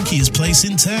the funkiest place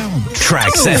in town.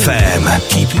 Trax FM.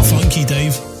 Keep it funky,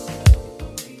 Dave.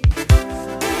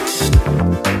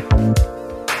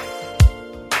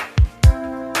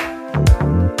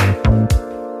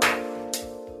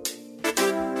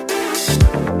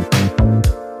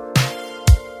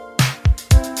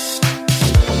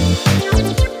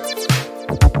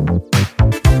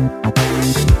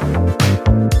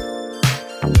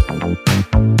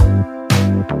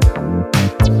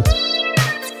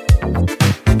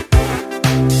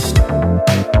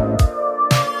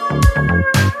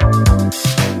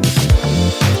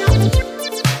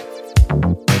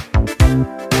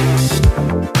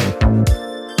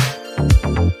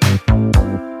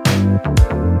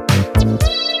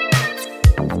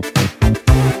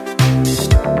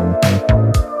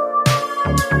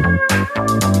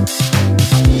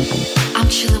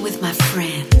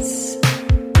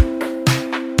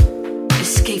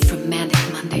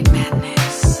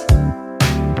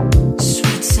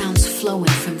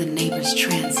 British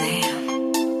Trans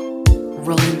Am,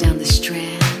 rolling down the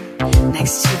Strand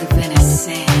next to the Venice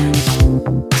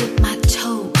sand. Dip my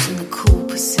toes in the cool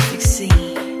Pacific Sea.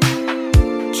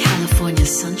 California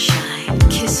sunshine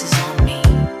kisses on me.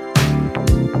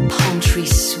 Palm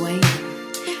trees swaying,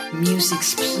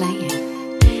 music's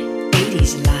playing.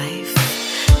 80s life,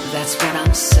 that's what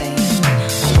I'm saying.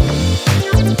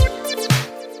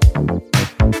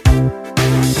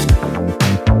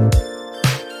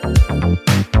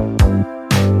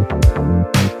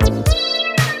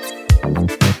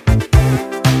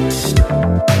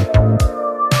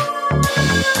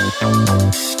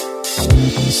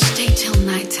 Stay till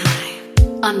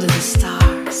nighttime under the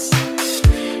stars.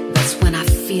 That's when I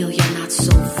feel you're not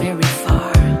so very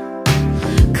far.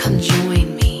 Come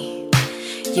join me.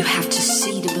 You have to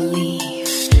see to believe.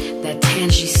 That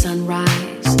Tangy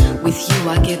sunrise, with you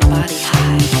I get body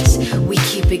highs. We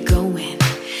keep it going,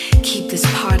 keep this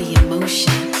party in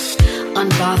motion,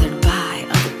 unbothered by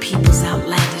other people's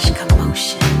outlandish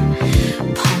commotion.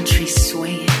 Palm trees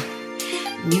swaying,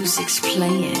 music's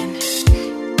playing.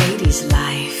 80s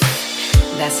life,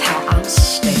 that's how I'm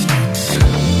staying.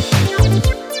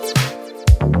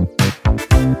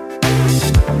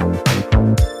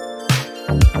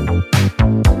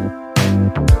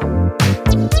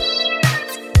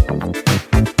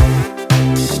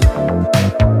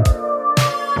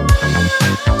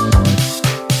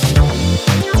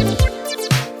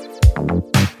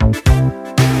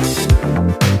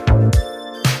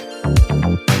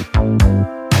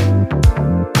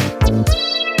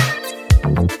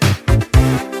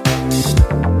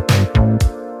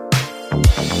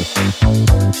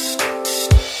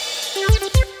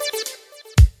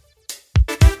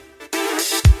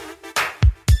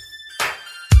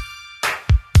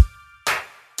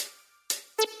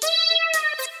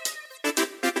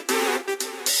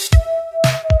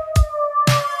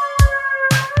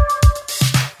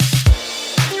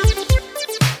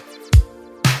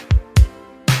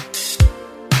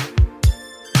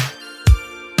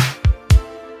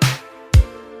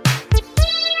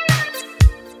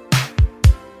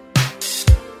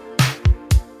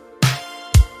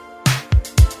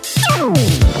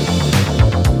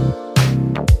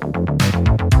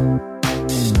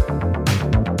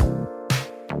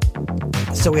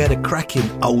 So we had a cracking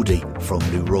oldie from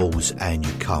New Rules and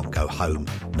You Can't Go Home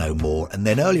No More. And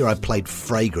then earlier I played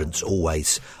Fragrance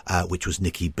Always, which was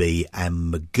Nicky B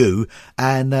and Magoo.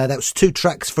 And that was two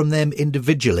tracks from them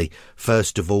individually.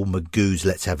 First of all, Magoo's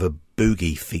Let's Have a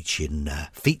Boogie featuring.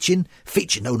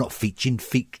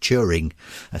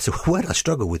 That's a word I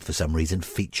struggle with for some reason,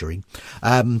 featuring.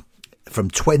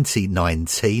 From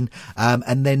 2019,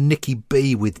 and then Nicky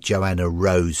B with Joanna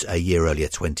Rose a year earlier,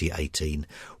 2018,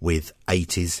 with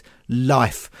 80s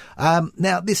Life.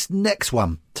 Now, this next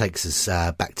one takes us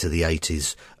back to the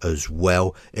 80s as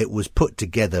well. It was put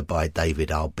together by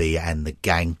David R.B. and the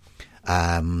gang.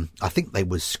 I think they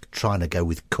was trying to go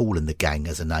with Kool and the Gang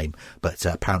as a name, but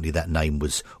apparently that name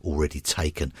was already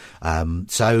taken.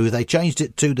 So they changed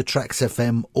it to the Trax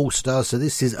FM All-Stars. So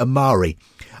this is Amari,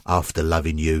 After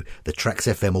Loving You, the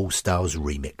Trax FM All-Stars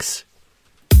remix.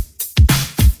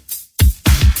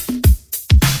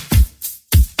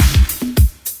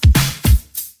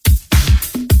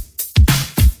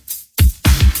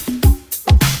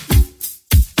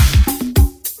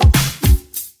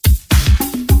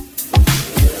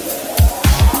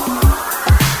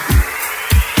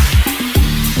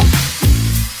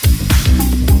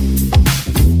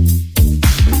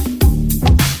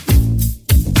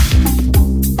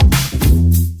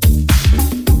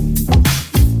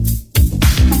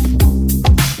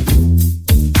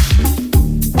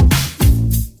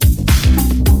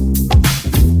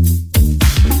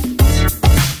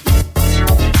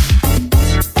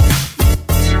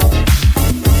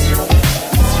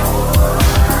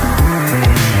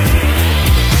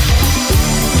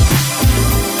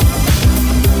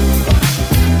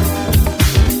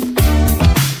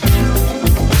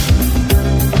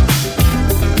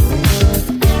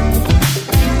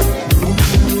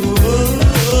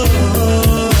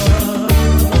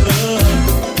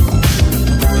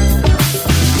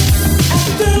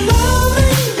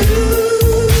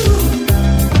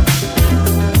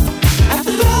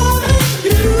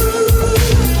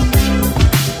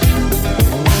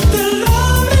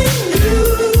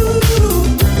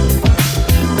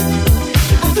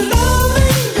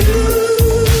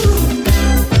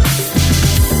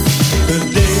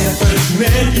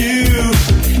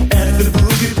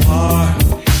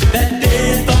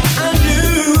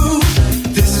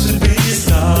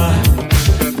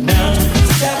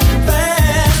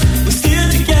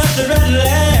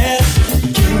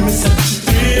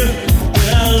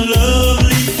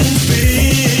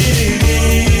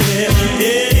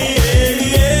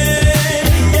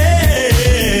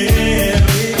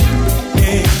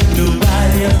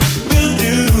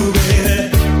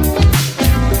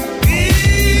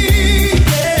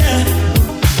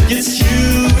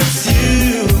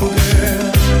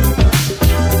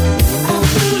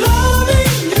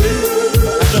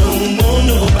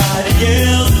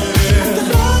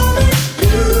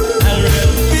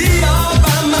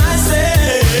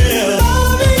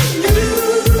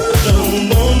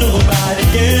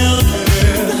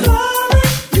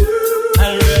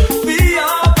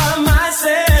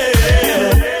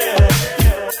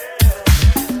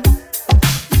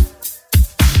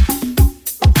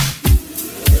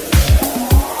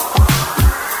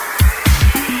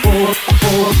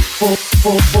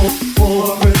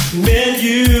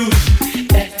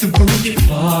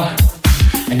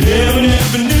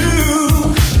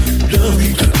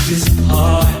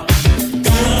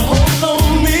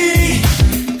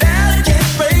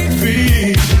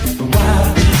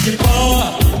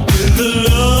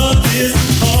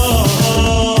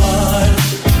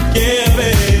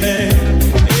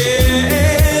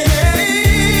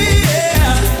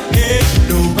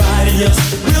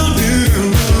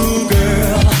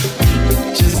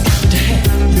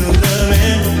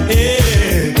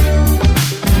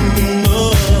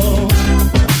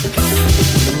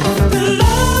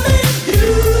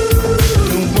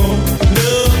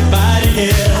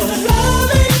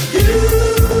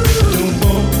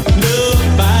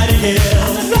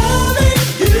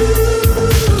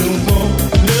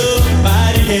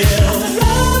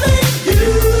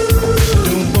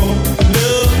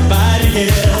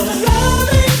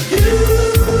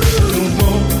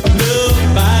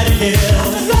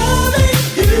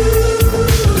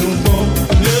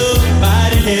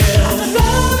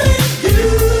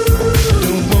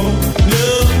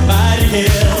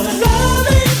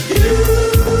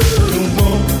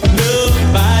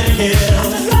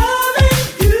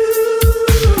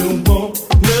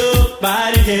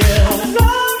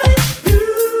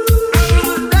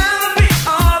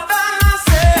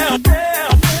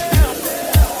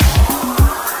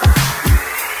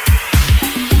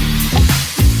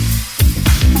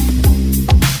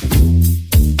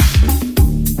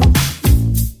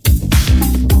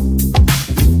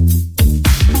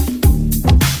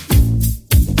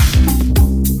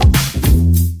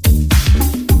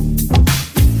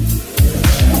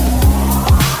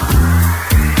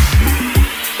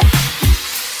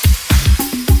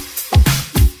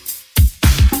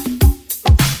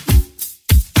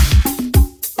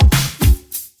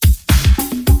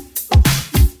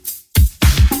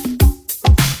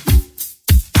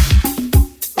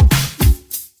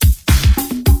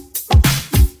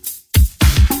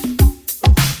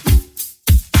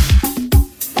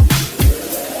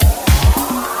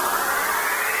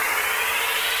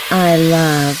 I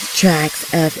love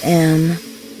Tracks FM.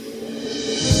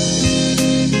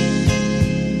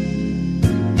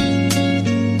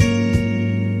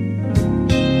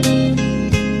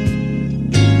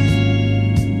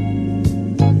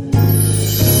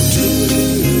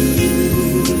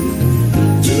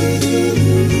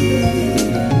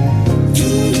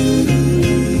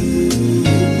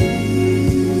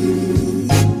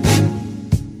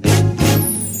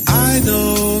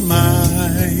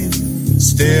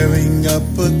 Staring up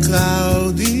a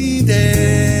cloudy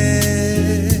day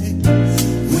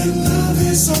when love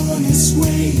is on its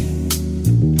way.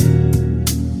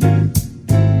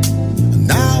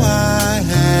 Now I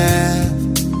have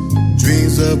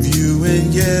dreams of you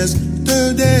and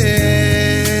yesterday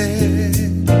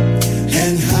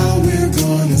and how we're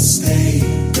gonna stay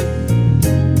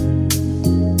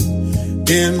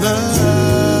in love.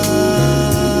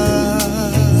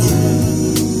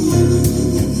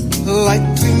 Like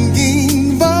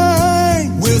clinging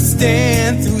vine, we'll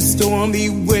stand through stormy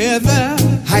weather.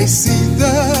 I see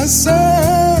the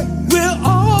sun, we'll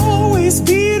always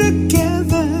be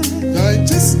together. I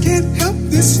just can't help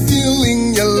this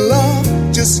feeling. Your love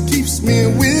just keeps me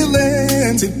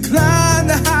willing to climb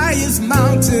the highest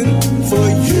mountain for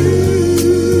you.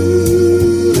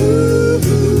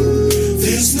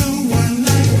 There's no one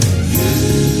like you.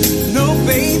 No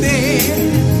baby,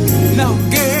 no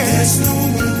girl. There's no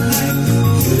one.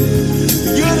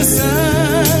 You're the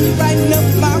sun, brighten up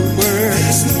my world.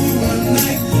 There's no one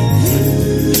like you.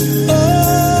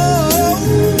 Oh,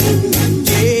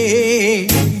 yeah.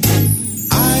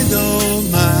 I don't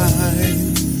mind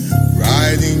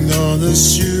riding on a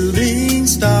shooting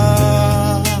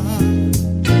star.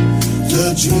 The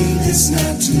dream is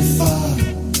not too far.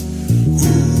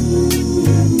 Ooh.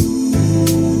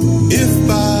 If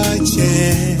by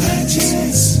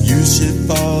chance you should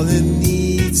fall and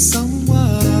need someone,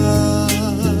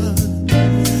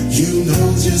 you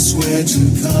know just where to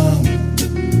come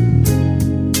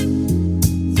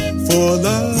for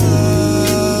love.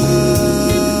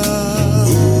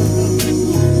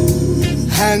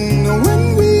 And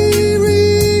when we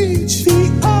reach the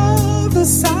other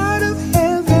side of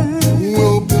heaven,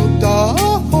 we'll build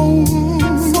our home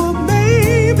for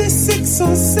maybe 6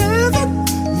 or 7.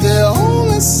 The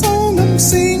only song I'm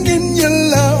singing, your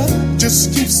love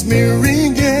just keeps me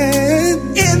ringing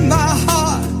in my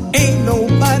heart. Ain't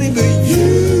nobody but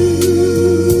you.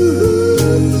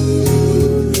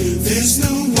 There's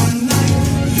no one like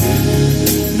you.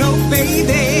 No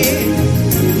baby,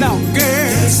 no girl.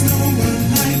 There's no one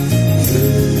like you.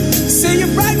 Say you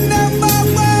brighten up my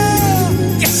world.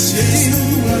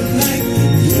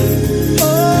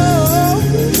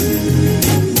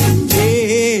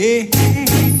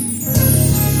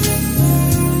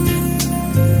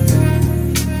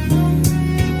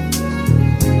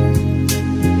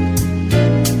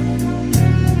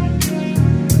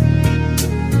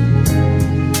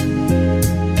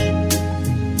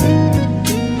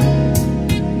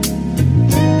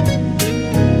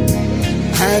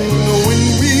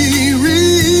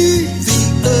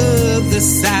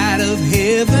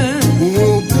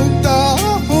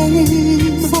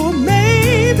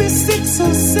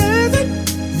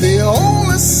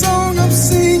 a song I'm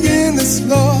singing, this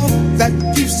love that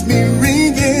keeps me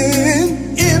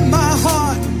ringing in my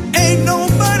heart. Ain't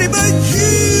nobody but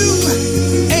you.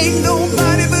 Ain't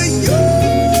nobody but you.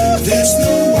 There's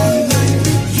no one like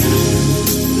you.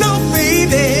 No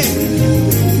baby,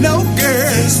 no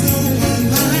girl. There's no one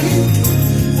like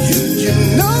you. You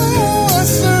know I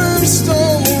searched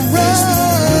all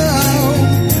around.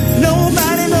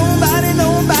 Nobody, nobody,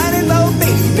 nobody, no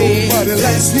baby. Nobody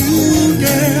likes you,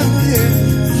 girl. Yeah.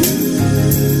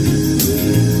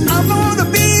 I wanna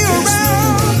be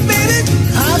around, baby.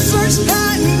 I search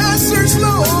high and I search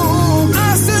low.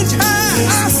 I search high,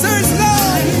 I search low.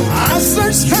 I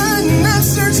search high and I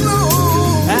search low.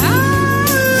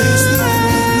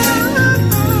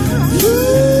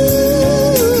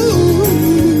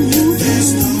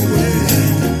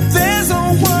 There's no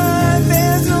one,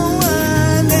 there's no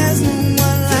one, there's no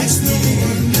one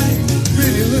like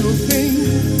pretty little thing,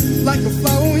 like a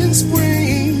flower in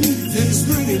spring. This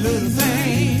pretty little thing.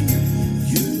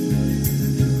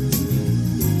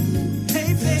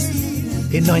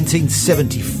 In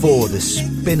 1974, the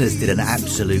Spinners did an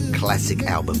absolute classic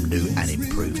album, New and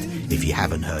Improved. If you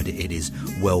haven't heard it, it is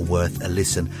well worth a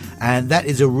listen. And that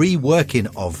is a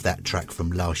reworking of that track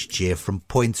from last year from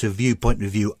Point of View. Point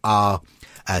of View are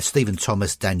Stephen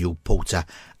Thomas, Daniel Porter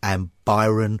and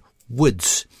Byron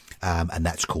Woods. And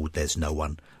that's called There's No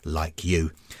One Like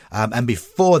You. And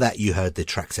before that, you heard the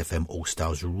Tracks FM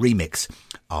All-Stars remix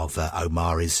of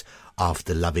Omari's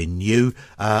After Loving You,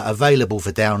 available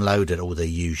for download at all the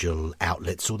usual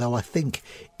outlets. Although I think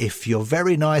if you're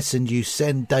very nice and you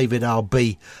send David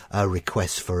RB a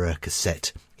request for a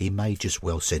cassette, he may just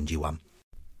well send you one.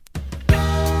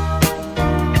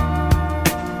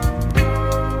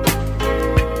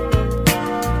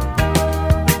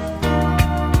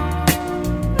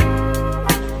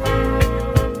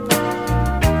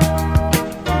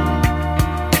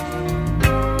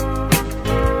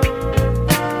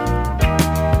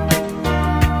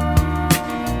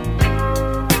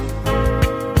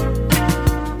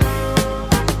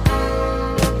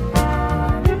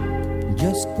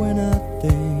 Just when I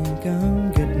think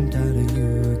I'm getting tired of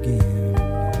you again,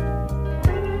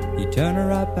 you turn her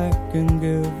right back and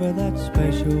give her that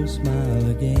special smile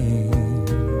again.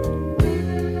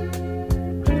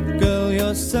 Girl,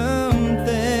 you're something.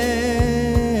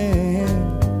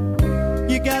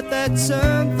 You got that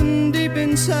something deep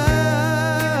inside,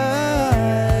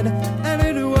 and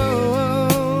it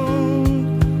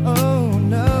won't, oh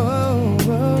no,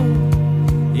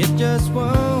 it just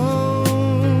won't.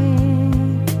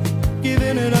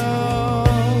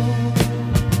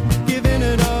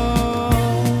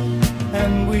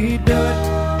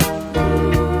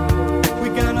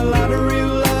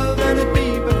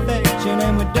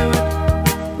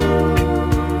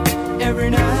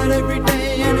 Every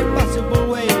day, any possible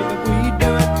way, but we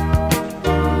do it.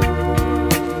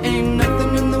 Ain't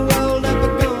nothing in the world ever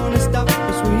gonna stop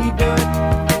us, we do it.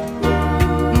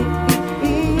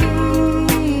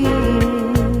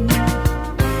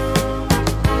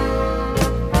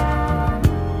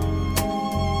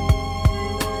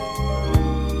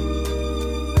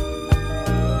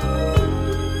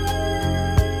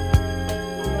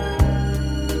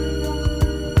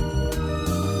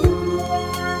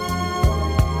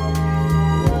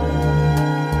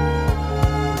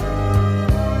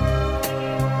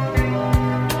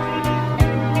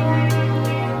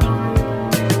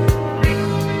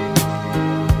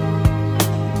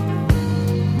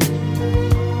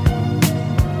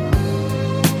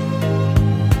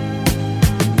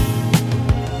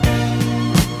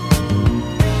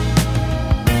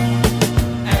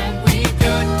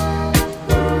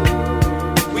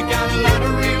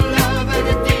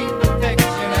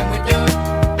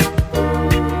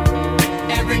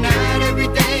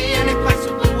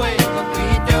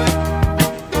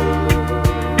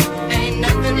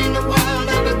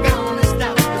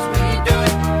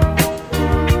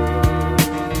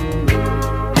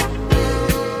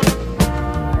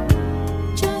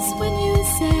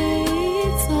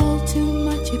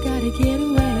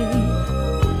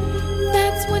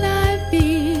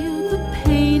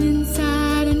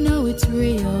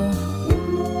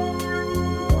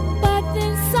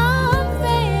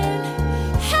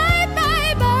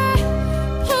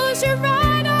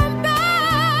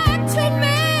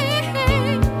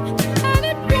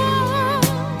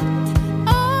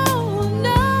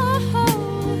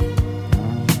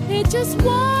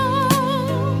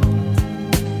 Giving it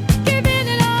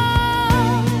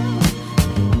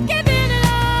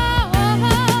all,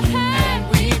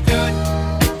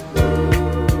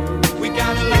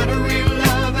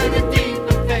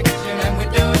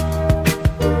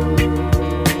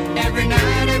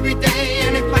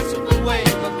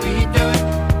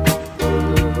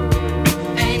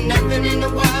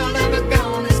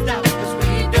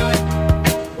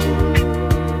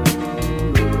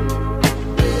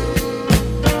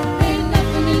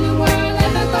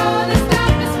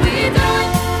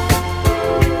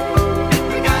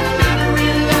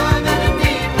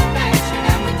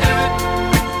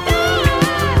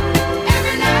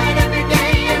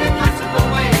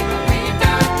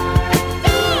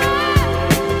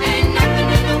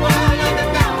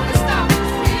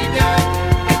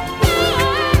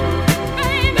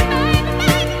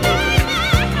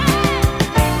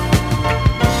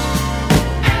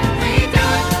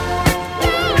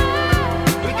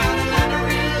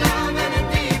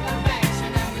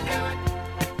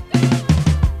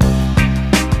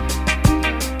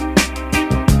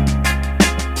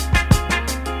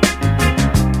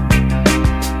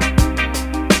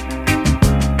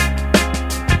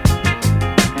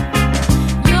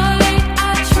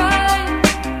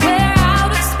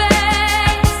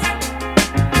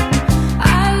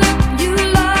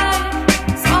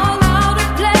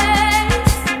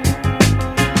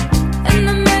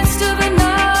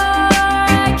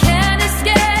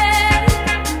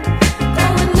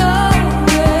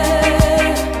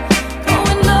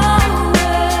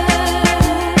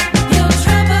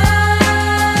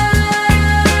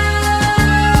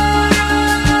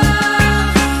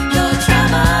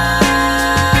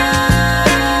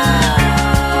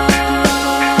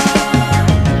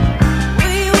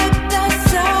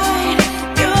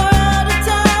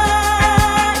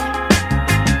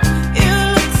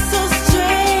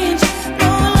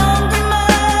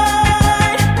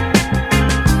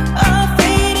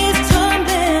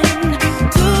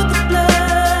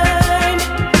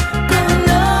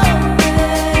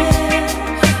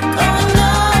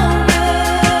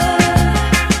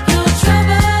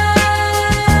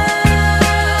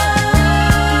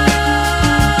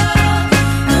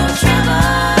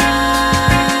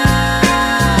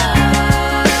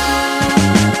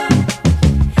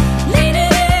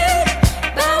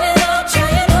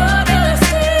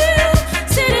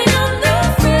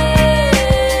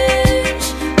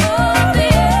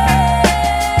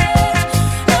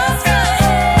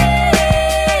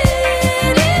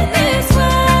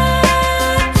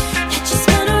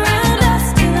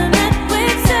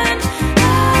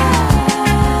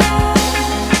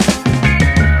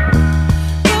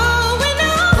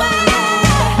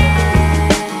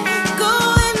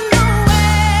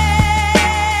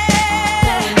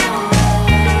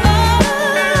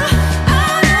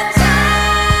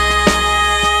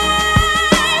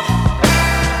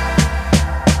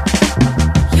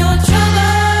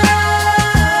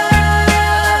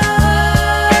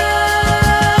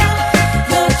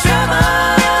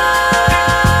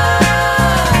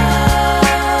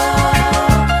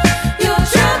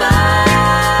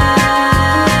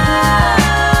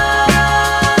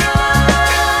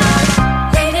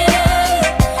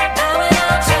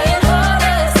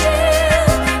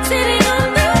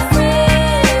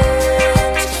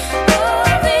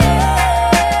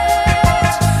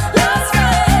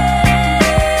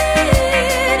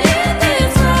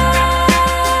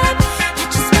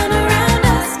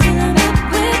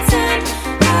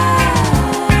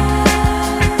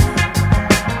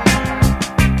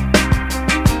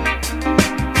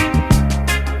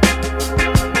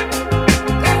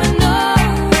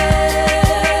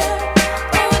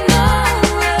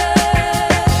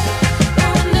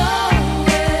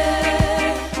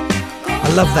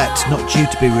 I love that. Not due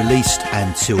to be released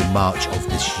until March of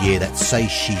this year. That's Say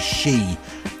She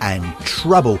and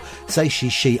Trouble. Say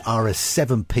She are a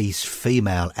 7-piece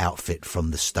female outfit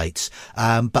from the States,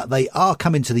 but they are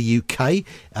coming to the UK.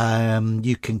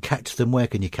 You can catch them. Where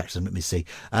can you catch them? Let me see.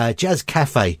 Jazz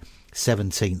Cafe,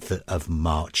 17th of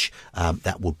March.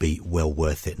 That would be well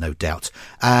worth it, no doubt.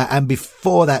 And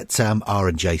before that,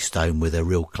 R&J Stone with a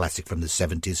real classic from the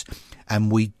 70s. And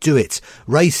We Do It,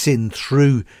 racing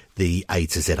through the A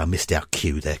to Z. I missed out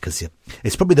Q there because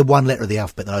it's probably the one letter of the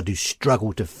alphabet that I do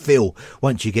struggle to fill.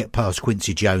 Once you get past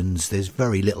Quincy Jones, there's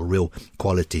very little real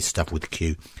quality stuff with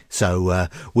Q. So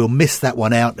we'll miss that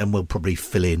one out and we'll probably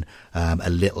fill in a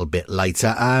little bit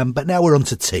later. But now we're on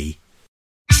to T.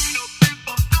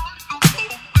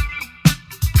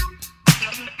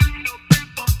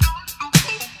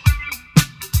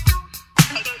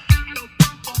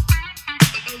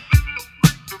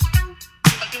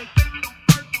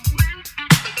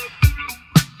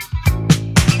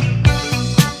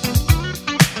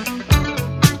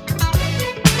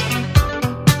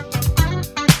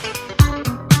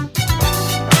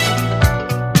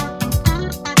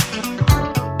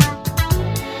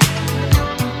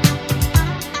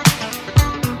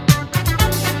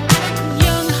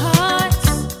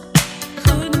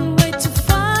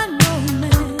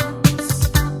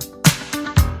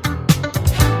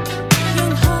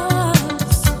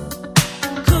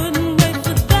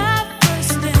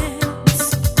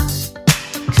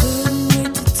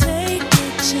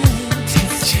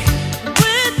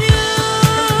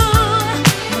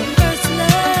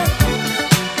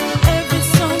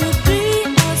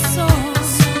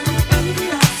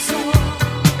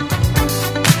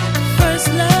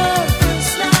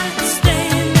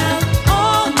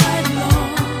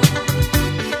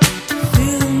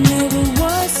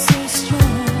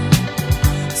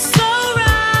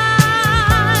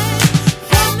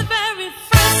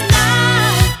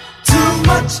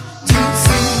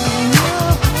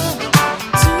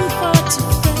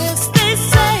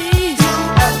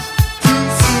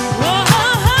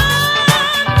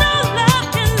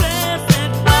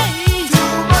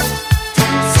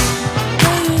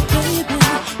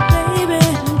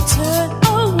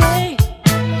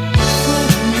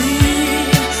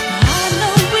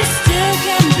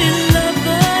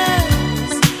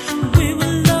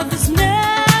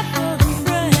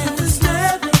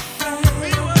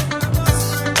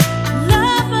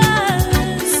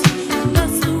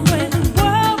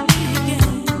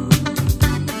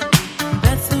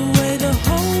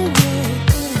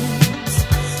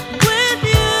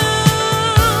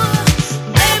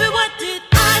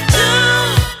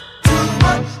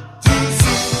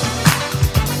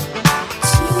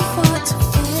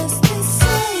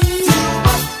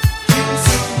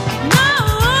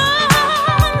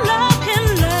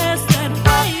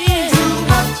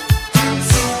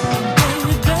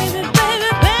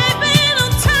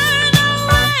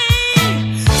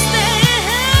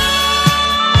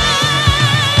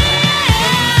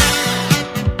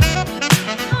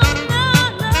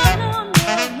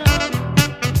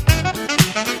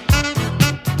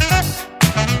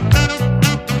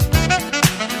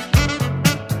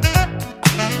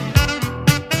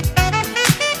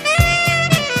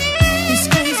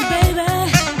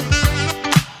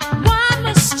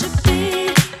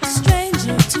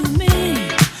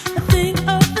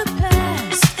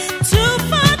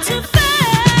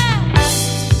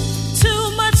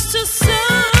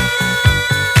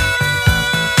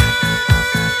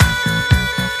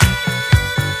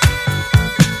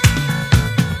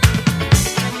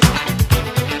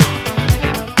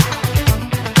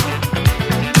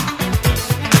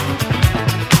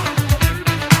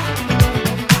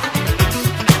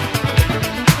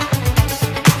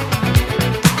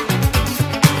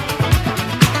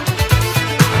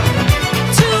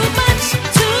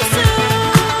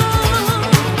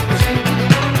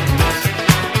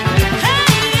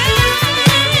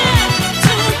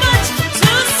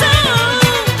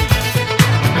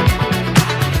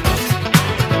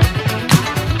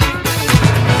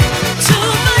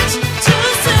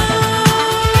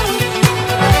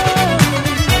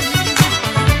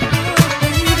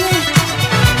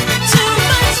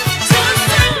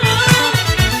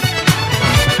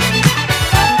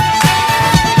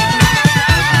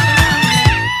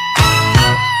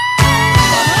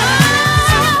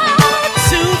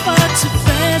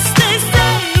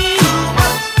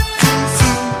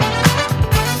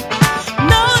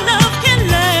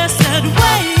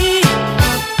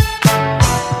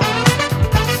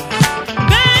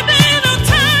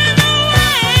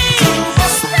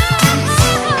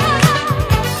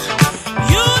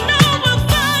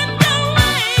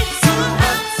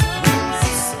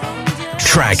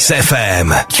 Tracks FM.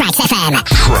 Tracks FM.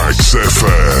 Tracks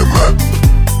FM.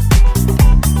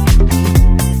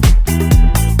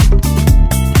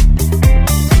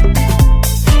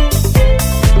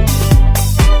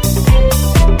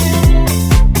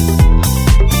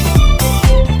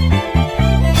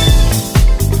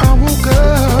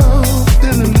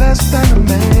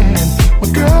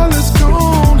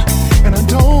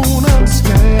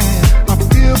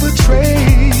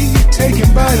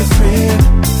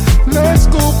 Let's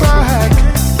go back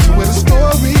to where the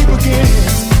story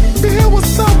begins. There was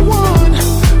someone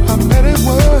I met at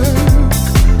work.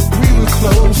 We were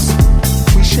close,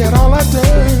 we shared all our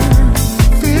dirt.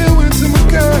 Fell into my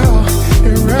girl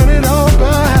and ran it all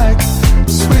back.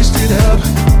 Switched it up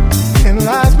and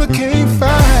lies became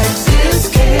facts. This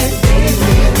can't be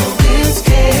real, this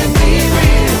can't be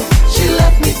real. She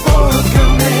left me for a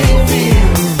girl named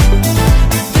Phil.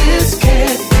 This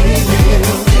can't be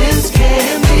real, this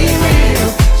can't be real.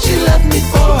 She left me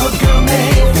for a girl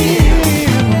named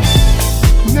Phil.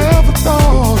 Never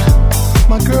thought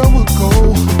my girl would go.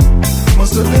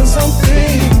 Must have been some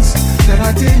things that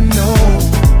I didn't know.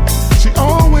 She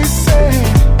always said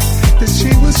that she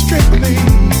was strictly.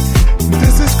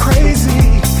 This is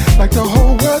crazy, like the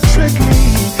whole world tricked me.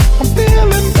 I'm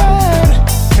feeling bad,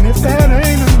 and if that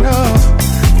ain't enough,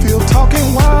 feel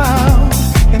talking wild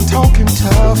and talking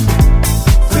tough.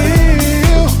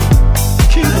 Feel,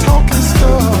 keep talking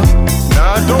stuff.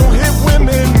 Now I don't hit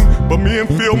women, but me and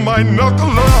Phil might knuckle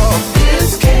up.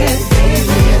 This can't be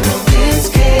real, this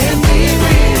can't be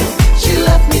real. She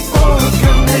left me for a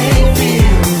girl named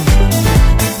Phil.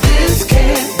 This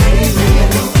can't be real,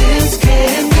 this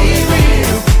can't be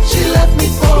real. She left me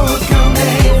for a girl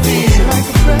named Phil. Like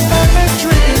a bad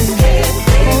dream. This can't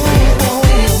be real,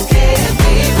 this can't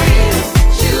be real.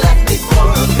 She left me for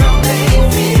a girl named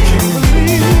Phil. Can't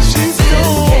believe she's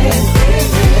gone. This can't be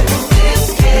real, this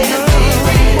can't be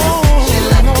real. She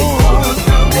left me for a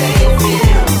girl named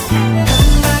Phil.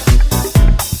 Come back,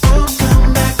 oh come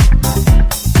back,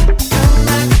 come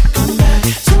back, come back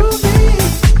to me.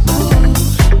 Ooh,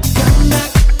 come back,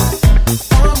 oh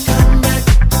come back,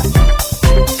 come back, come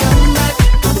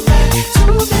back to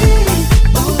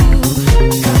me. Ooh, come back,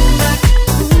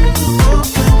 oh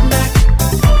come back,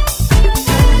 come back to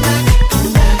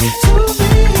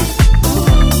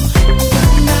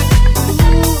me. Ooh,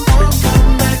 come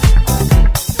back, oh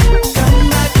come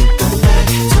back, come back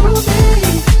to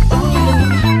me. Ooh,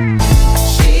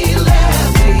 she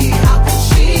left me. How could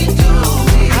she do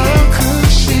me? How could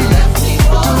she left me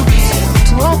for Phil?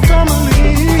 To our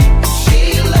family. She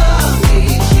loved me.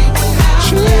 She would not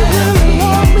she really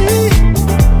loved me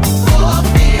for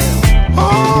Phil. Oh,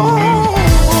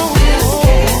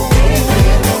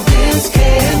 this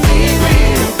can't be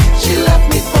real. She left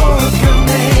me for a girl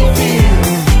named Phil.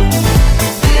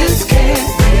 This can't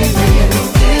be real.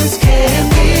 This can't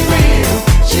be real.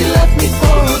 She left me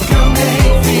for a girl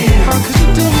named Phil. How could you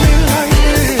do me like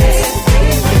this?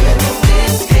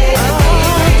 This can't be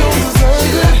real. I don't deserve it. She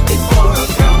left me for a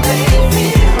girl named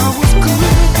Phil. I was good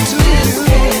to you. This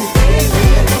can't be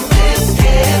real. This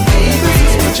can't be real.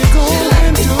 This is what you're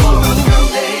going to do. For a girl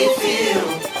named Phil.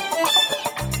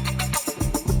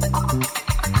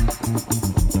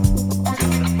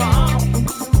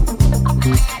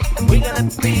 We gotta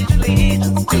pledge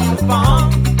allegiance to the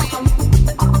bomb.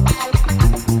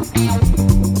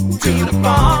 To the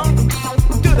bomb.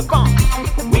 To the bomb.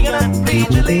 We gotta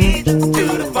pledge allegiance to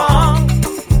the bomb.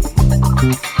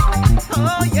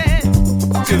 Oh yeah.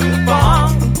 To the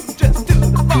bomb. Just to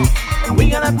the bomb. We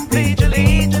gotta pledge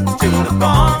allegiance to the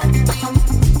bomb.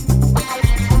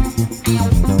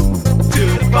 To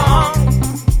the bomb.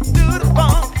 To the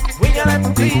bomb. We gotta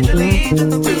pledge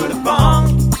allegiance to the bomb.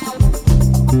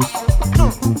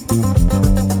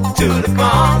 To the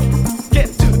bomb, get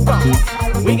to the bomb.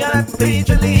 We gotta pledge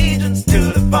allegiance to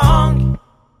the bomb.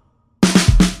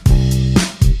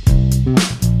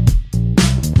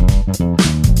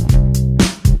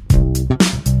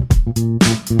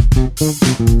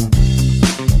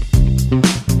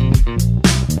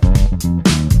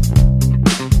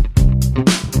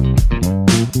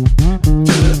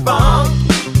 To the bomb.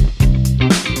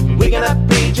 We gotta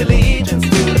pledge allegiance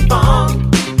to the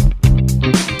bomb.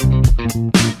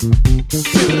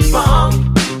 To the bomb,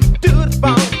 to the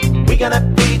bomb. We gotta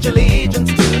pledge allegiance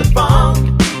to the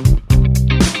bomb.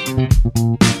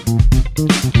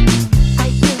 I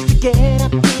used to get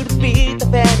up to the beat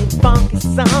of any funky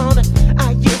sound.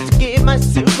 I used to give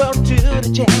myself out to the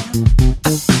jam.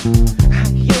 I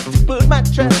used to put my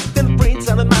trust in the Prince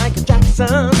of Michael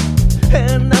Jackson.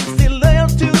 And I'm still loyal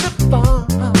to the bomb.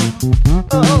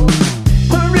 Oh,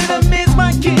 the rhythm is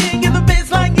my king and the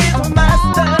bassline is my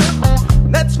master.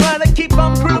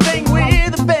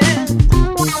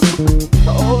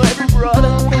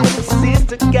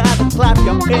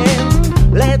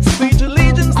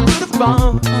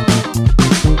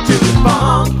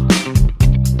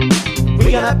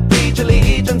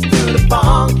 allegiance to the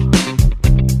funk.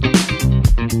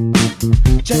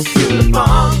 Just to the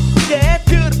funk, yeah,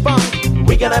 to the funk.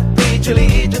 We're gonna pledge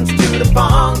allegiance to the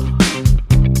funk.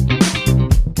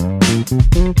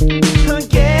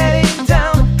 Getting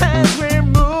down as we're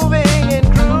moving and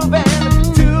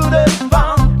grooving to the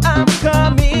funk. I'm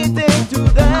committed to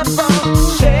the funk.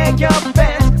 Shake your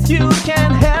pants, you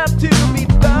can't help to be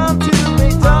bumped to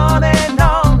it on and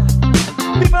on.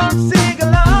 People sing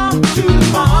along to the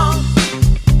funk.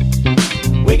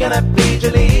 We're gonna pledge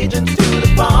allegiance to the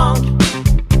funk.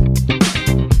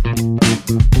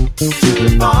 To the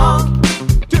funk,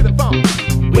 to the funk.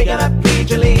 We're gonna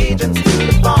pledge allegiance to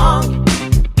the funk.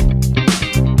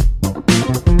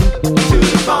 To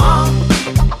the funk.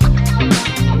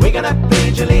 We're gonna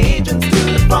pledge allegiance to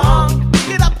the funk.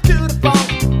 Get up to the funk.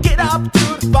 Get up to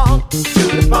the funk. To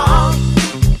the funk.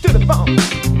 To the funk.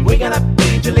 We're gonna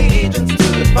pledge allegiance to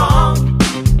the funk.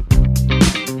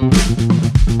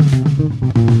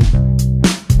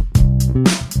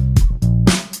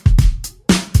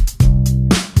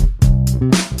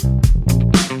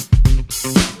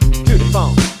 To the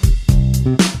funk.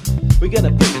 We're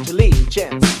gonna pledge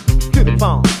allegiance to the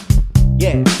funk.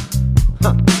 Yeah.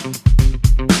 Huh.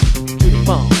 To the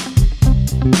funk.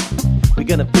 We're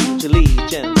gonna pledge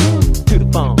allegiance to the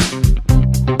funk.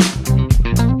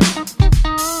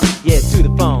 Yeah, to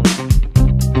the funk.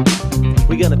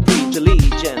 We're gonna pledge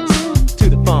allegiance to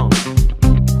the funk.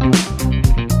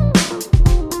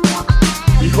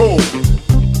 Behold,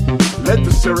 let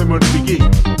the ceremony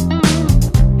begin.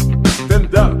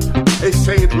 Stand up and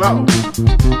say it loud.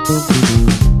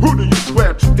 Who do you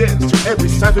swear to dance to every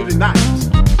Saturday night?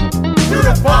 To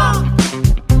the funk.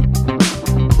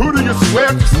 Who do you swear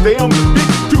to stay on the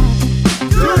beat to?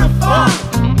 To the funk.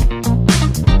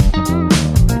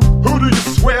 Who do you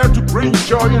swear to bring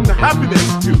joy and happiness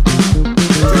to? To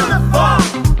the funk.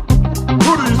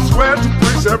 Who do you swear to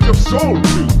preserve your soul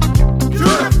to? To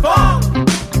the funk.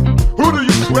 Who do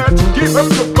you swear to give up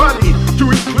your body to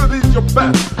include in your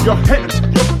back, your hands,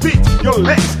 your feet, your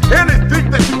legs, anything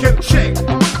that you can shake?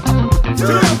 To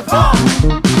the funk.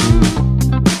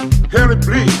 Harry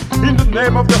Bleed, in the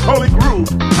name of the Holy Groove,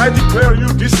 I declare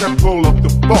you disciple of the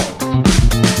funk.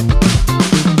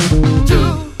 To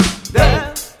the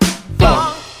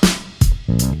funk.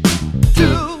 To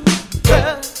the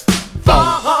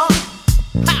funk. Ha.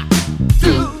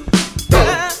 To the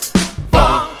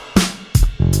funk.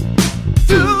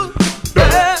 To the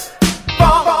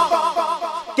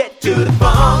funk. Get to the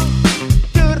funk.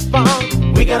 To the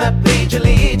funk. We're gonna pledge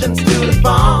allegiance to the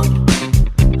funk.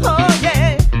 Oh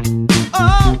yeah.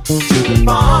 Oh, to the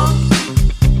funk.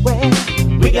 Well,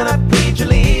 we're gonna pledge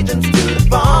allegiance to the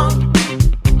funk.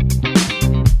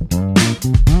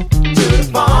 To the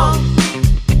funk.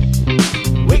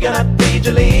 We're gonna pledge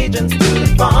allegiance to the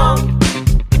funk.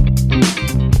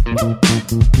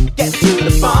 Get to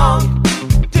the funk.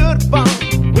 To the funk.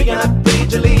 We're gonna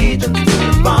pledge allegiance to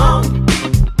the funk.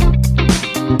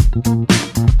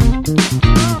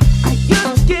 I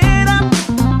used to get up.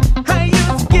 I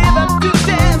used to get up to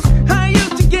dance. I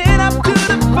used to get up to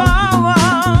the funk.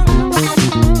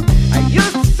 I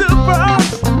used to super.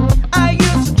 I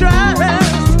used to dress.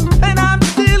 And I'm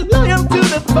still loyal to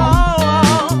the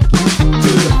funk.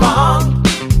 To the funk.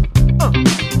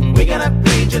 We're gonna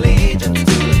pledge allegiance to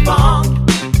the funk.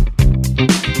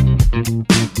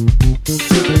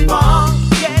 To the funk.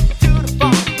 Get to the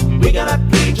funk. We're gonna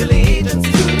pledge allegiance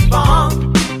to the funk.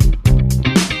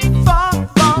 Funk,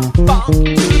 funk, funk.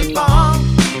 To the funk.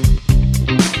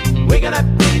 We're gonna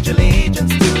pledge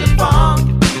allegiance to the funk.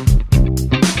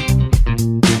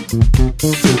 To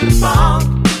the funk.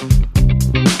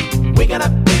 We're gonna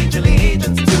pledge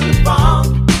allegiance to the funk.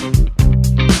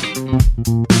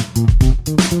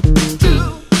 To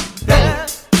the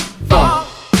funk.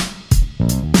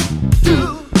 To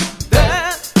the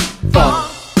funk.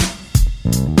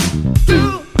 To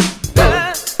the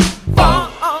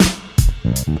funk.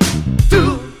 To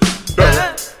the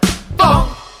funk.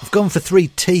 I've gone for 3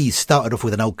 T's. Started off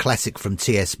with an old classic from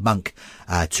T.S. Monk,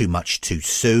 Too Much Too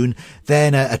Soon.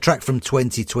 Then a track from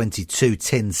 2022,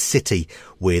 10 City,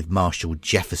 with Marshall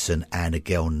Jefferson and a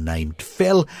girl named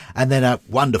Phil. And then a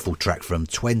wonderful track from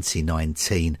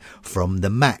 2019 from The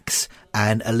Max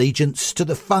and Allegiance to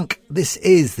the Funk. This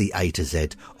is the A to Z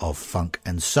of funk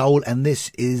and soul, and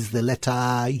this is the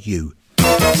letter U.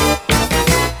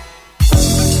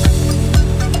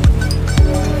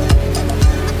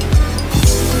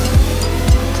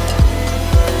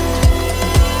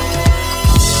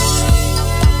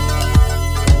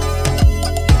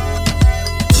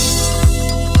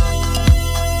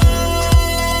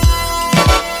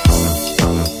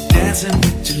 Dancing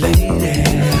with your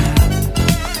lady.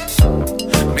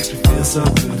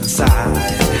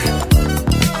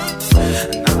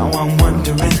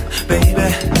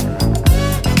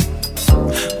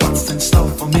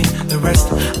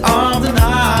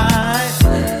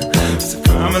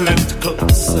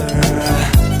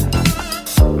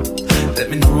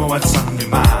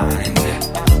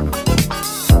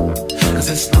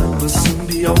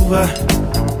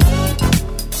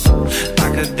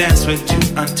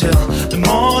 until the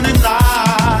morning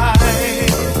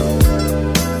light.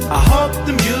 I hope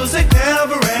the music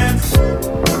never ends.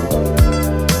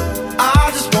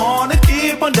 I just wanna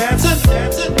keep on dancing,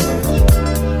 dancing,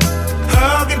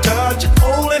 hugging, touching,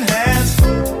 holding hands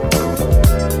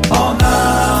all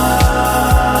night.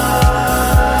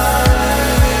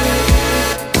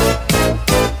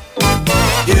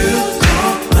 You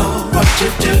don't know what you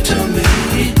do to me.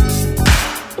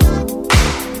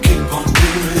 Keep on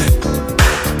doing it.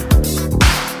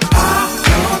 I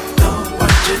don't know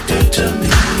what you do to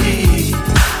me.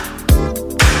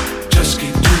 Just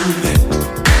keep doing it.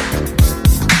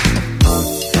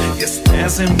 Yes,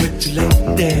 dancing with you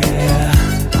lady.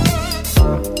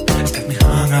 It's got me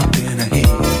hung up in a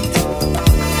heat.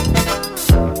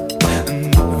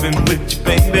 Moving with you,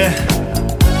 baby.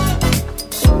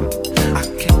 I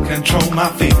can't control my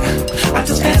feet. I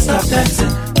just can't stop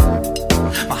dancing.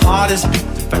 My heart is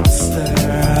beating faster.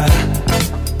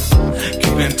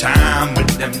 Keeping time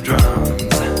with them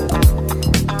drums.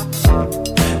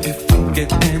 If we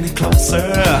get any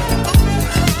closer,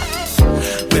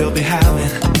 we'll be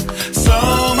having so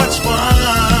much fun.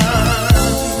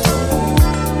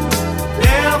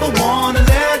 Never wanna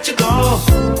let you go.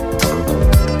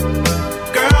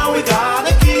 Girl, we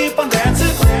gotta keep on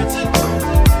dancing, dancing,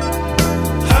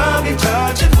 hugging,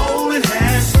 touching, holding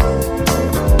hands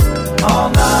all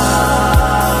night.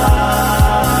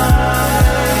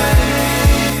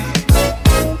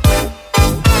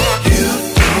 You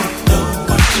don't know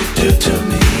what you do to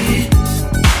me.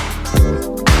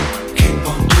 Keep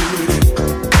on doing it.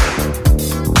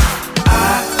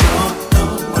 I don't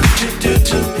know what you do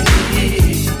to me.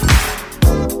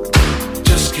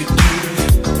 Just keep doing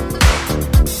it.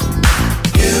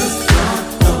 You don't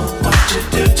know what you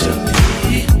do to me.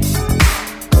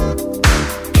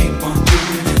 Keep on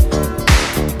doing it.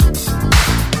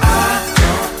 I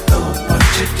don't know what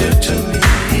you do to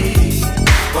me.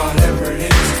 Whatever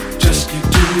it is, just keep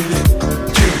doing it,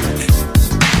 doing it.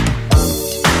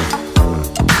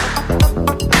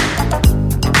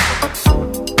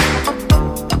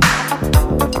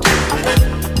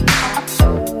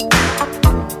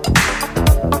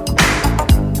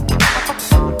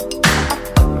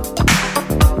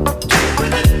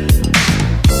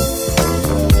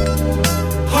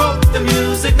 Hope the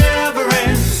music never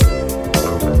ends.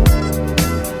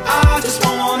 I just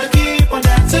wanna keep on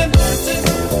dancing, dancing,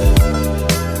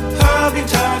 hugging,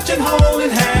 touching,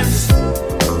 holding hands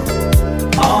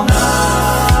all night.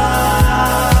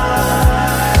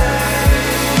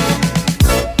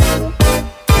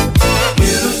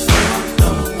 You don't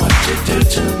know what you do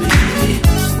to me.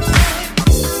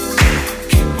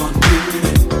 Keep on doing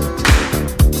it.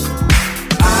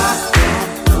 I don't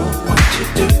know what you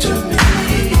do to me.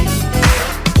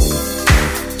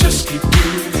 Just keep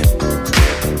doing it.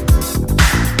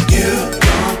 You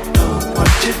don't know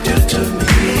what you do to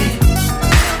me.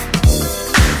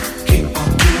 Keep on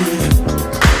doing it.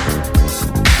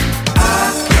 I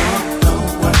don't know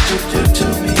what you do to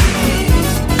me.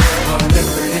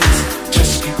 Whatever it is,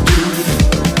 just keep doing it.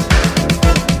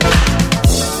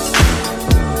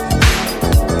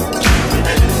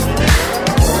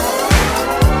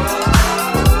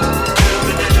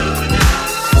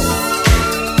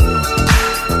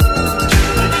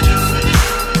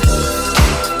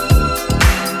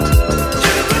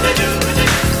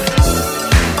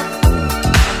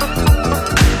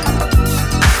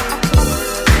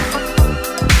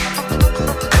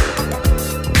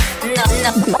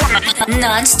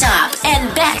 Non-stop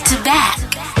and back to back.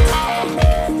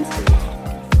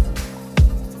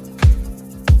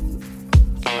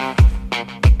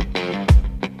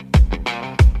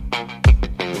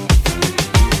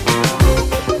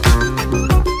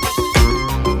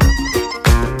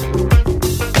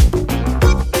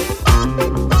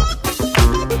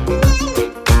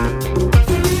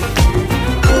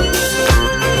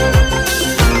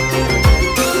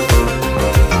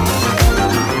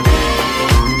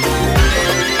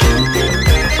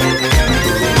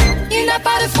 Il n'a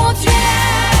pas de frontières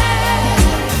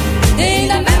et il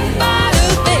n'a même pas de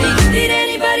pays. Did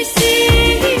anybody see?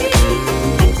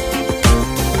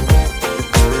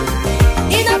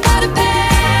 Il n'a pas de paix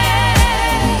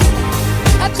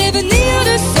à prévenir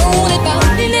de son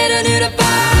départ. Il n'est de nulle part.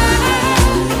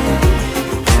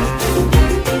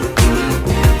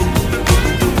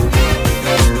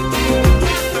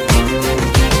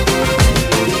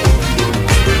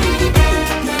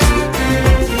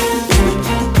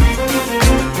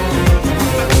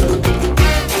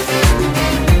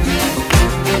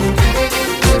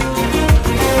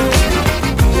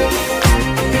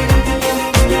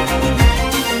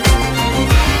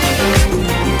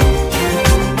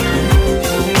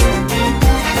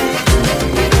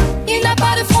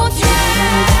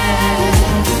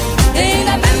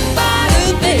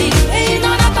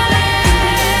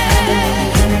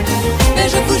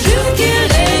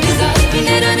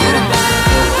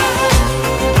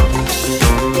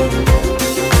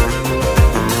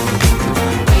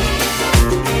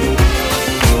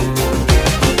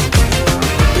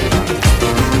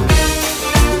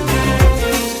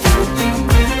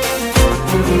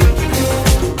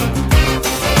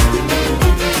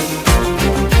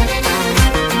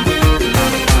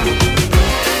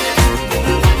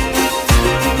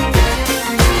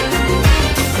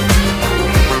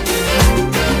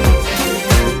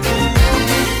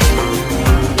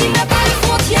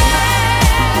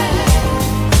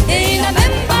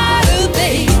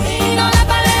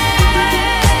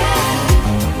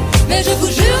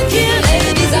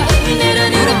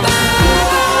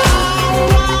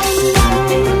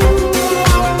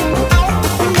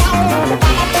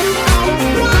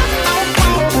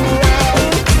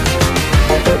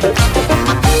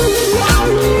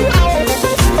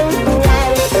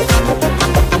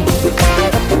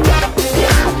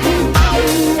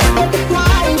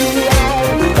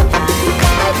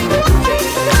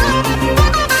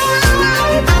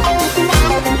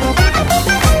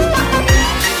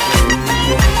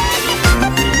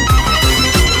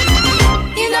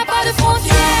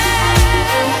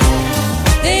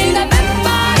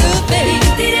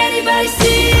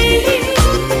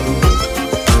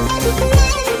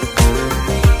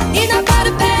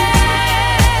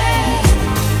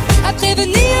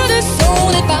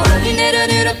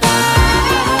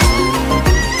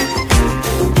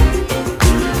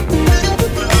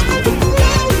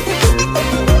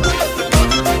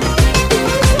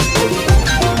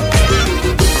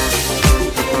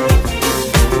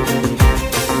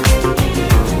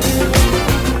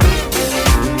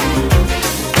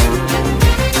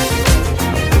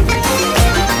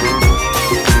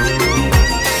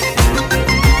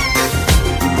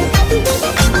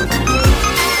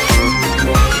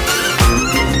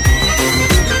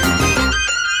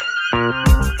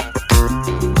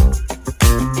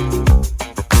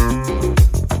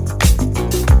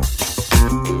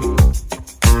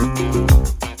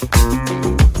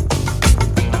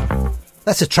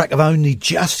 That's a track I've only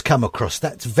just come across.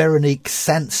 That's Veronique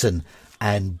Sanson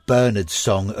and Bernard's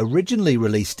song, originally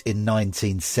released in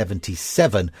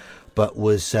 1977, but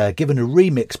was given a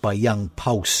remix by Young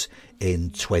Pulse in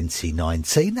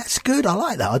 2019. That's good. I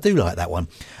like that. I do like that one.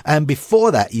 And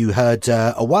before that, you heard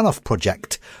a one-off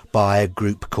project by a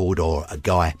group called, or a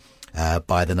guy,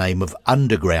 by the name of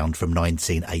Underground from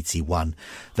 1981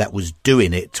 that was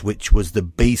Doing It, which was the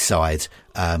B-side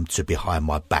to Behind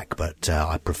My Back, but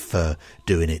I prefer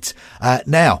Doing It.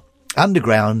 Now,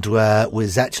 Underground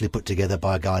was actually put together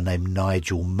by a guy named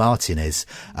Nigel Martinez,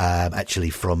 actually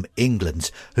from England,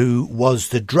 who was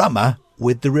the drummer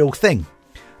with The Real Thing.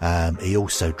 He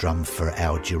also drummed for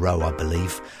Al Jarreau, I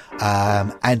believe.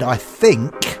 And I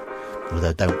think,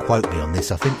 although don't quote me on this,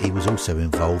 I think he was also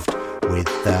involved with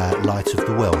Light of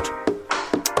the World.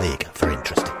 There you go, very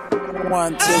interesting.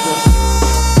 One, two,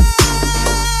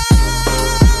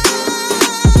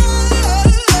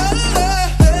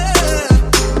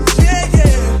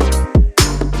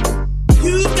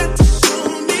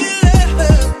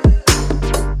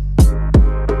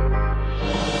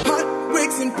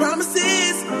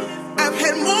 promises, I've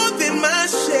had more than my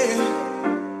share.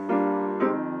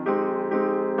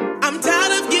 I'm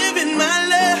tired of giving my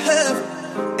love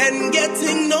and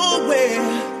getting nowhere.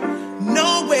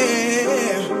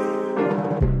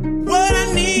 What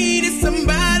I need is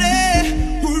somebody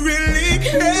who really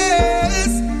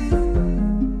cares.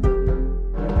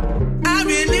 I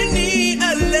really need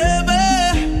a lover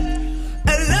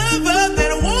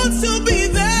that wants to be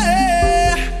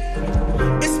there.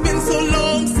 It's been so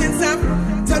long since I've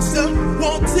touched a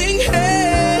wanting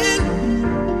hand.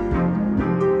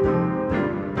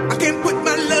 I can't put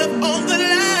my love on the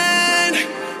line.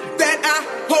 That I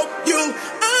hope you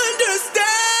understand.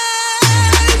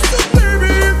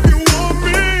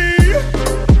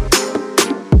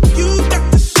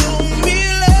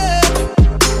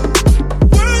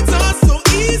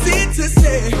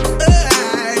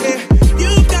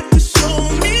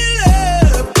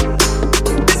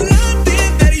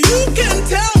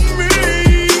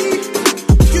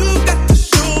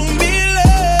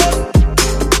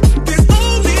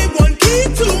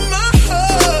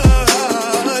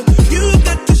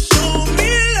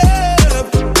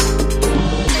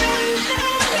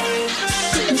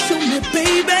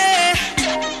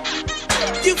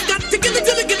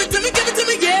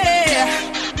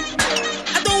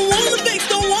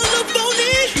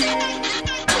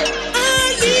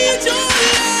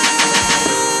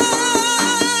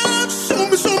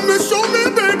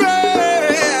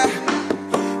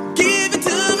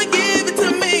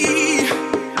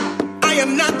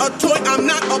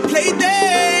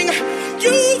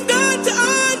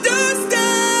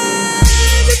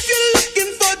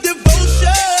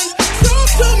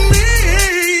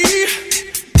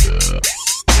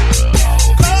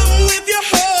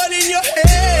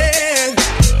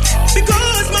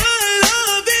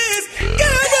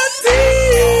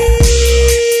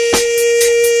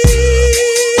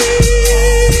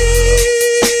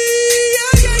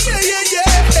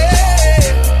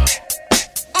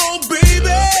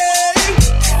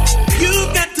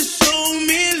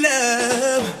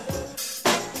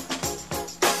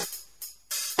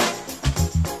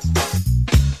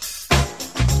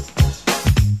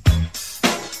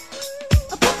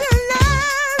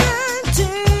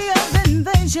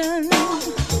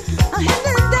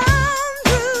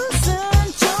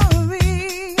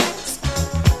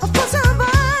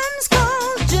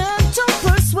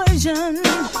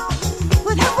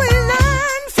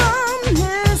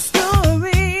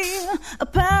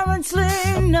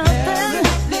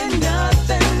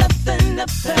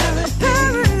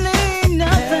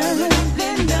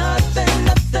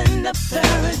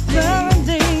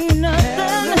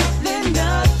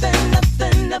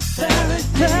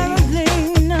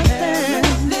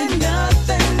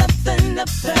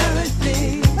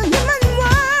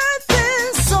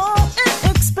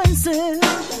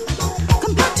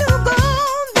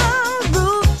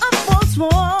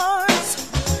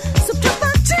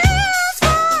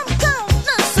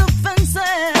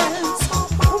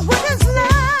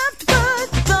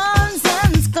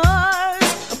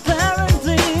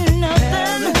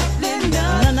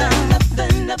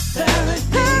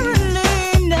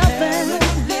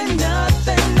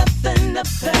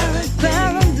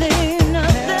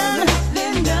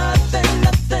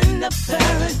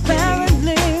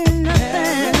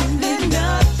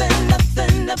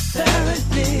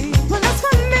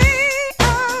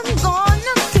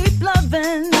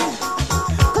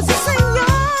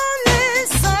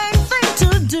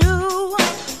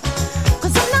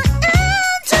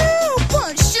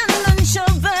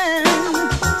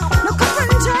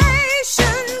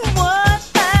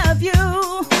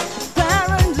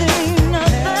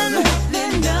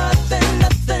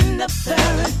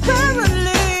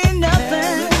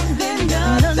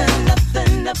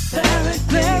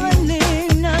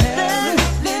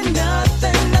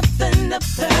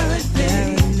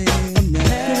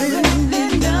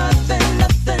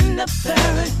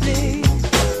 apparently.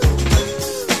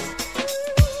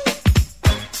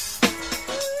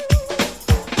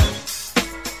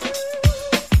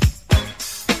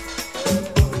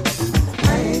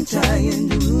 I ain't trying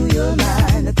to rule your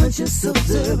mind, a conscious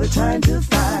observer trying to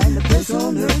find a place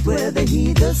on earth where they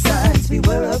heed the signs.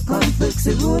 Beware of conflicts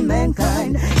that ruin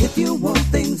mankind. If you want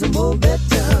things more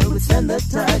better, withstand the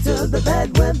tides of the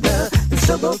bad weather. The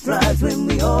struggle thrives when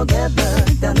we all gather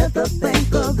down at the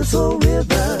bank of the Soul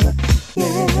River.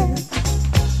 Yeah.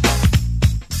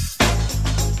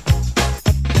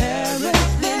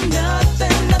 Apparently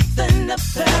nothing,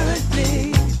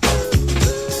 apparently.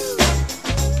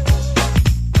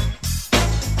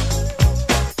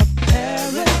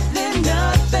 Apparently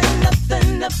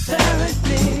nothing,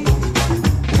 apparently.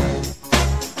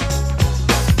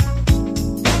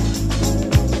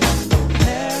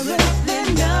 Apparently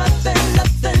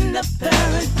nothing,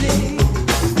 apparently.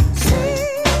 See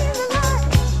the light.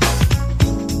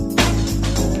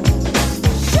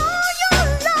 Show your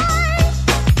light.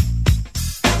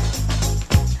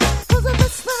 'Cause if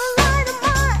it's the light of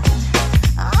mine,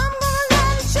 I'm gonna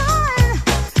let it shine.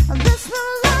 If it's the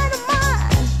light of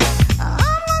mine,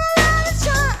 I'm gonna let it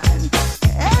shine.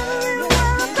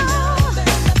 Everywhere I go,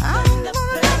 I'm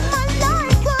gonna let my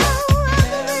light go.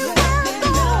 Everywhere I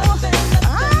go,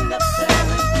 I'm gonna let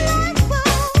my light go.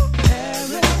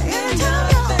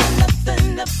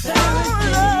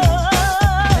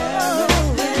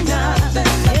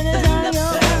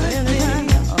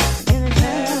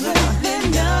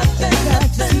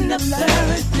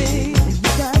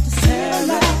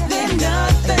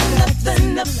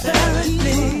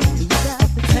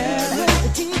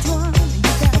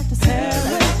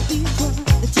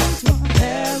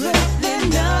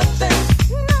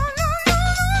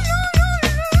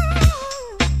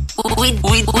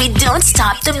 We don't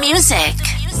stop the music.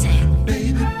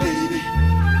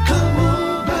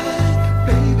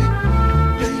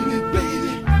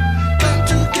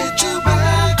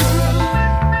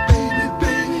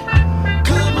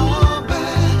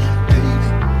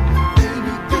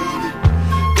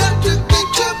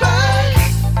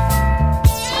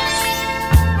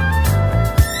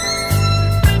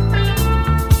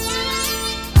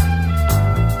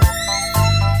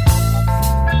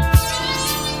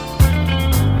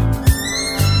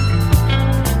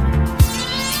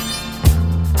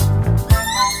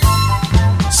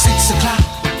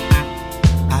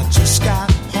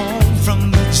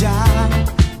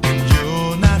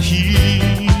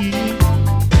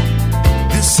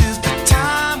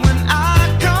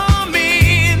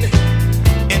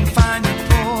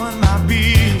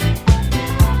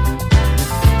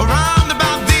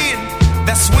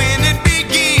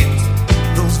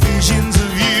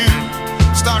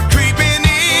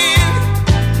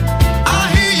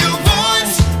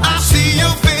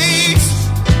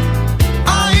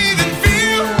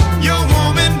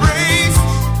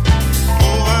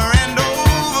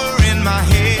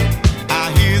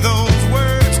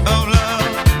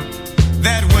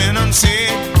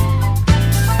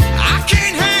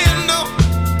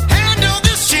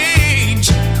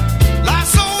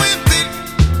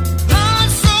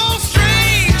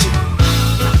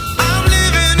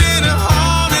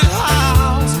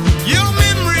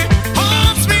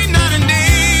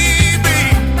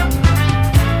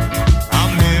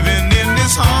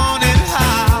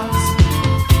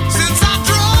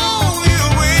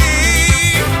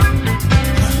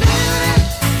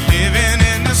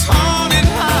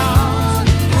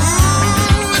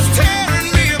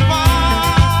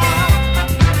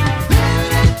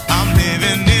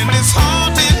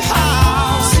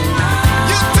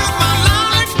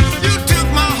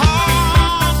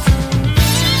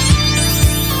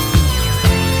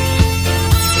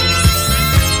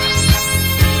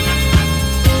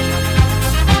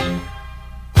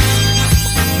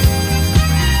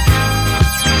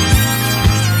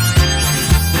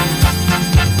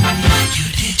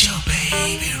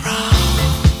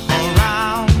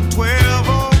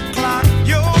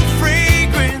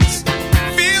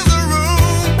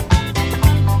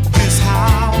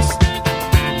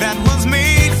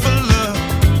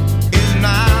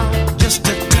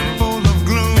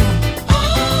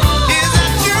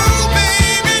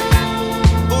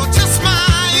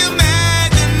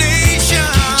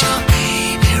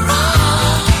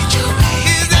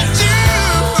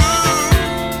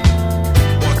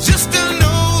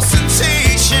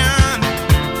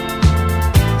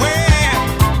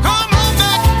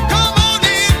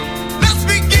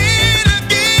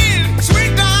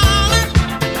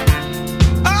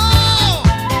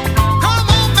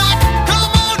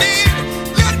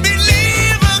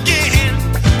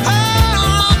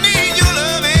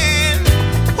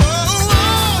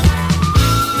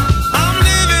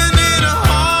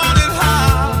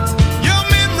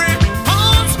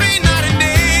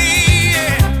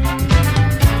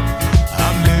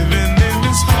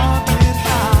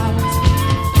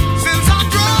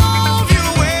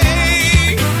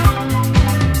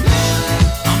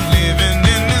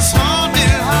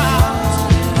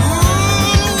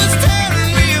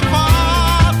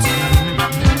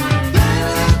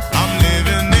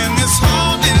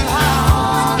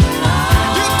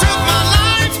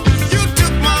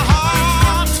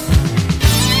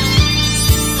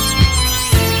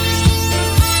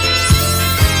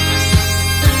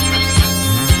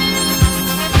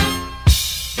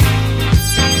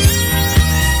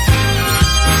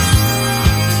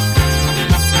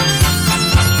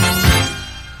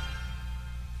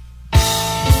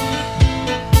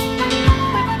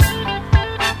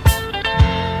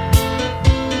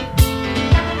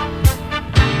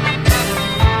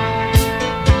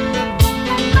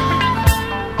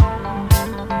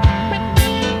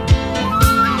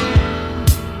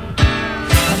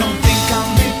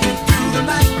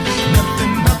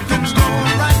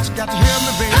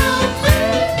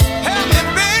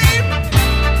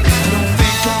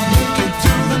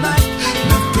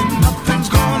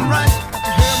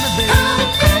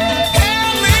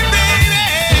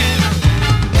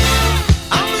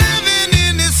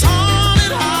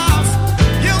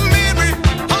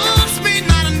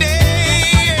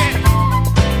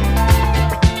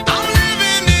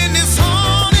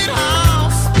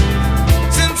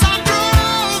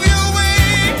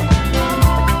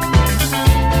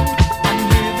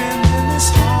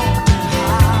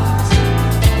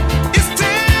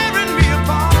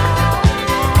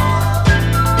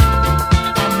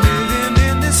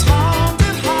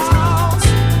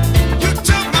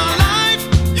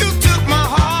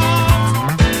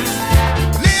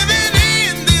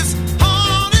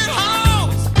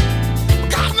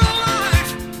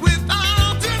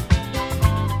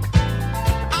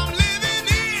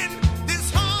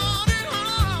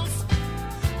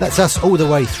 That's us all the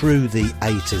way through the A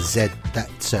to Z.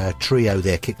 That trio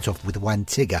there kicked off with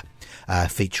Wantigga,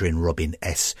 featuring Robin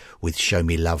S. with Show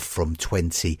Me Love from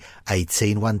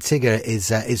 2018. Wantigga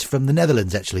is from the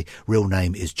Netherlands, actually. Real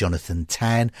name is Jonathan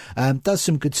Tan. Does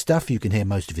some good stuff. You can hear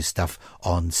most of his stuff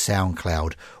on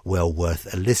SoundCloud. Well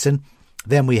worth a listen.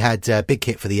 Then we had Big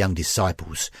Hit for the Young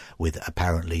Disciples with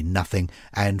Apparently Nothing,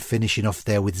 and finishing off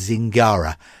there with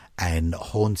Zingara and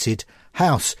Haunted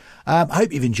House. I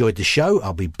hope you've enjoyed the show.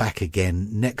 I'll be back again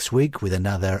next week with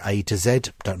another A to Z.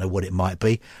 Don't know what it might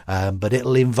be, but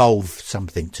it'll involve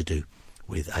something to do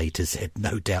with A to Z,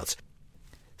 no doubt.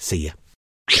 See ya.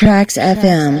 Tracks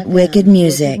FM, wicked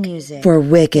music for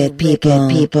wicked people.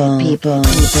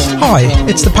 Hi,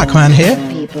 it's the Pac-Man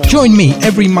here. Join me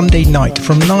every Monday night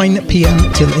from 9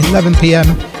 p.m. till 11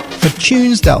 p.m. for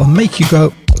tunes that'll make you go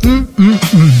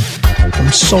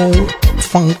from soul,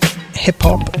 funk,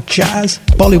 hip-hop, jazz,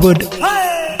 Bollywood,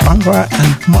 Bhangra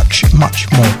and much,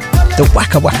 much more. The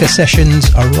Waka Waka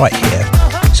sessions are right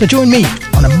here. So join me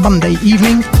on a Monday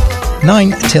evening,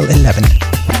 9 till 11.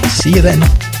 See you then.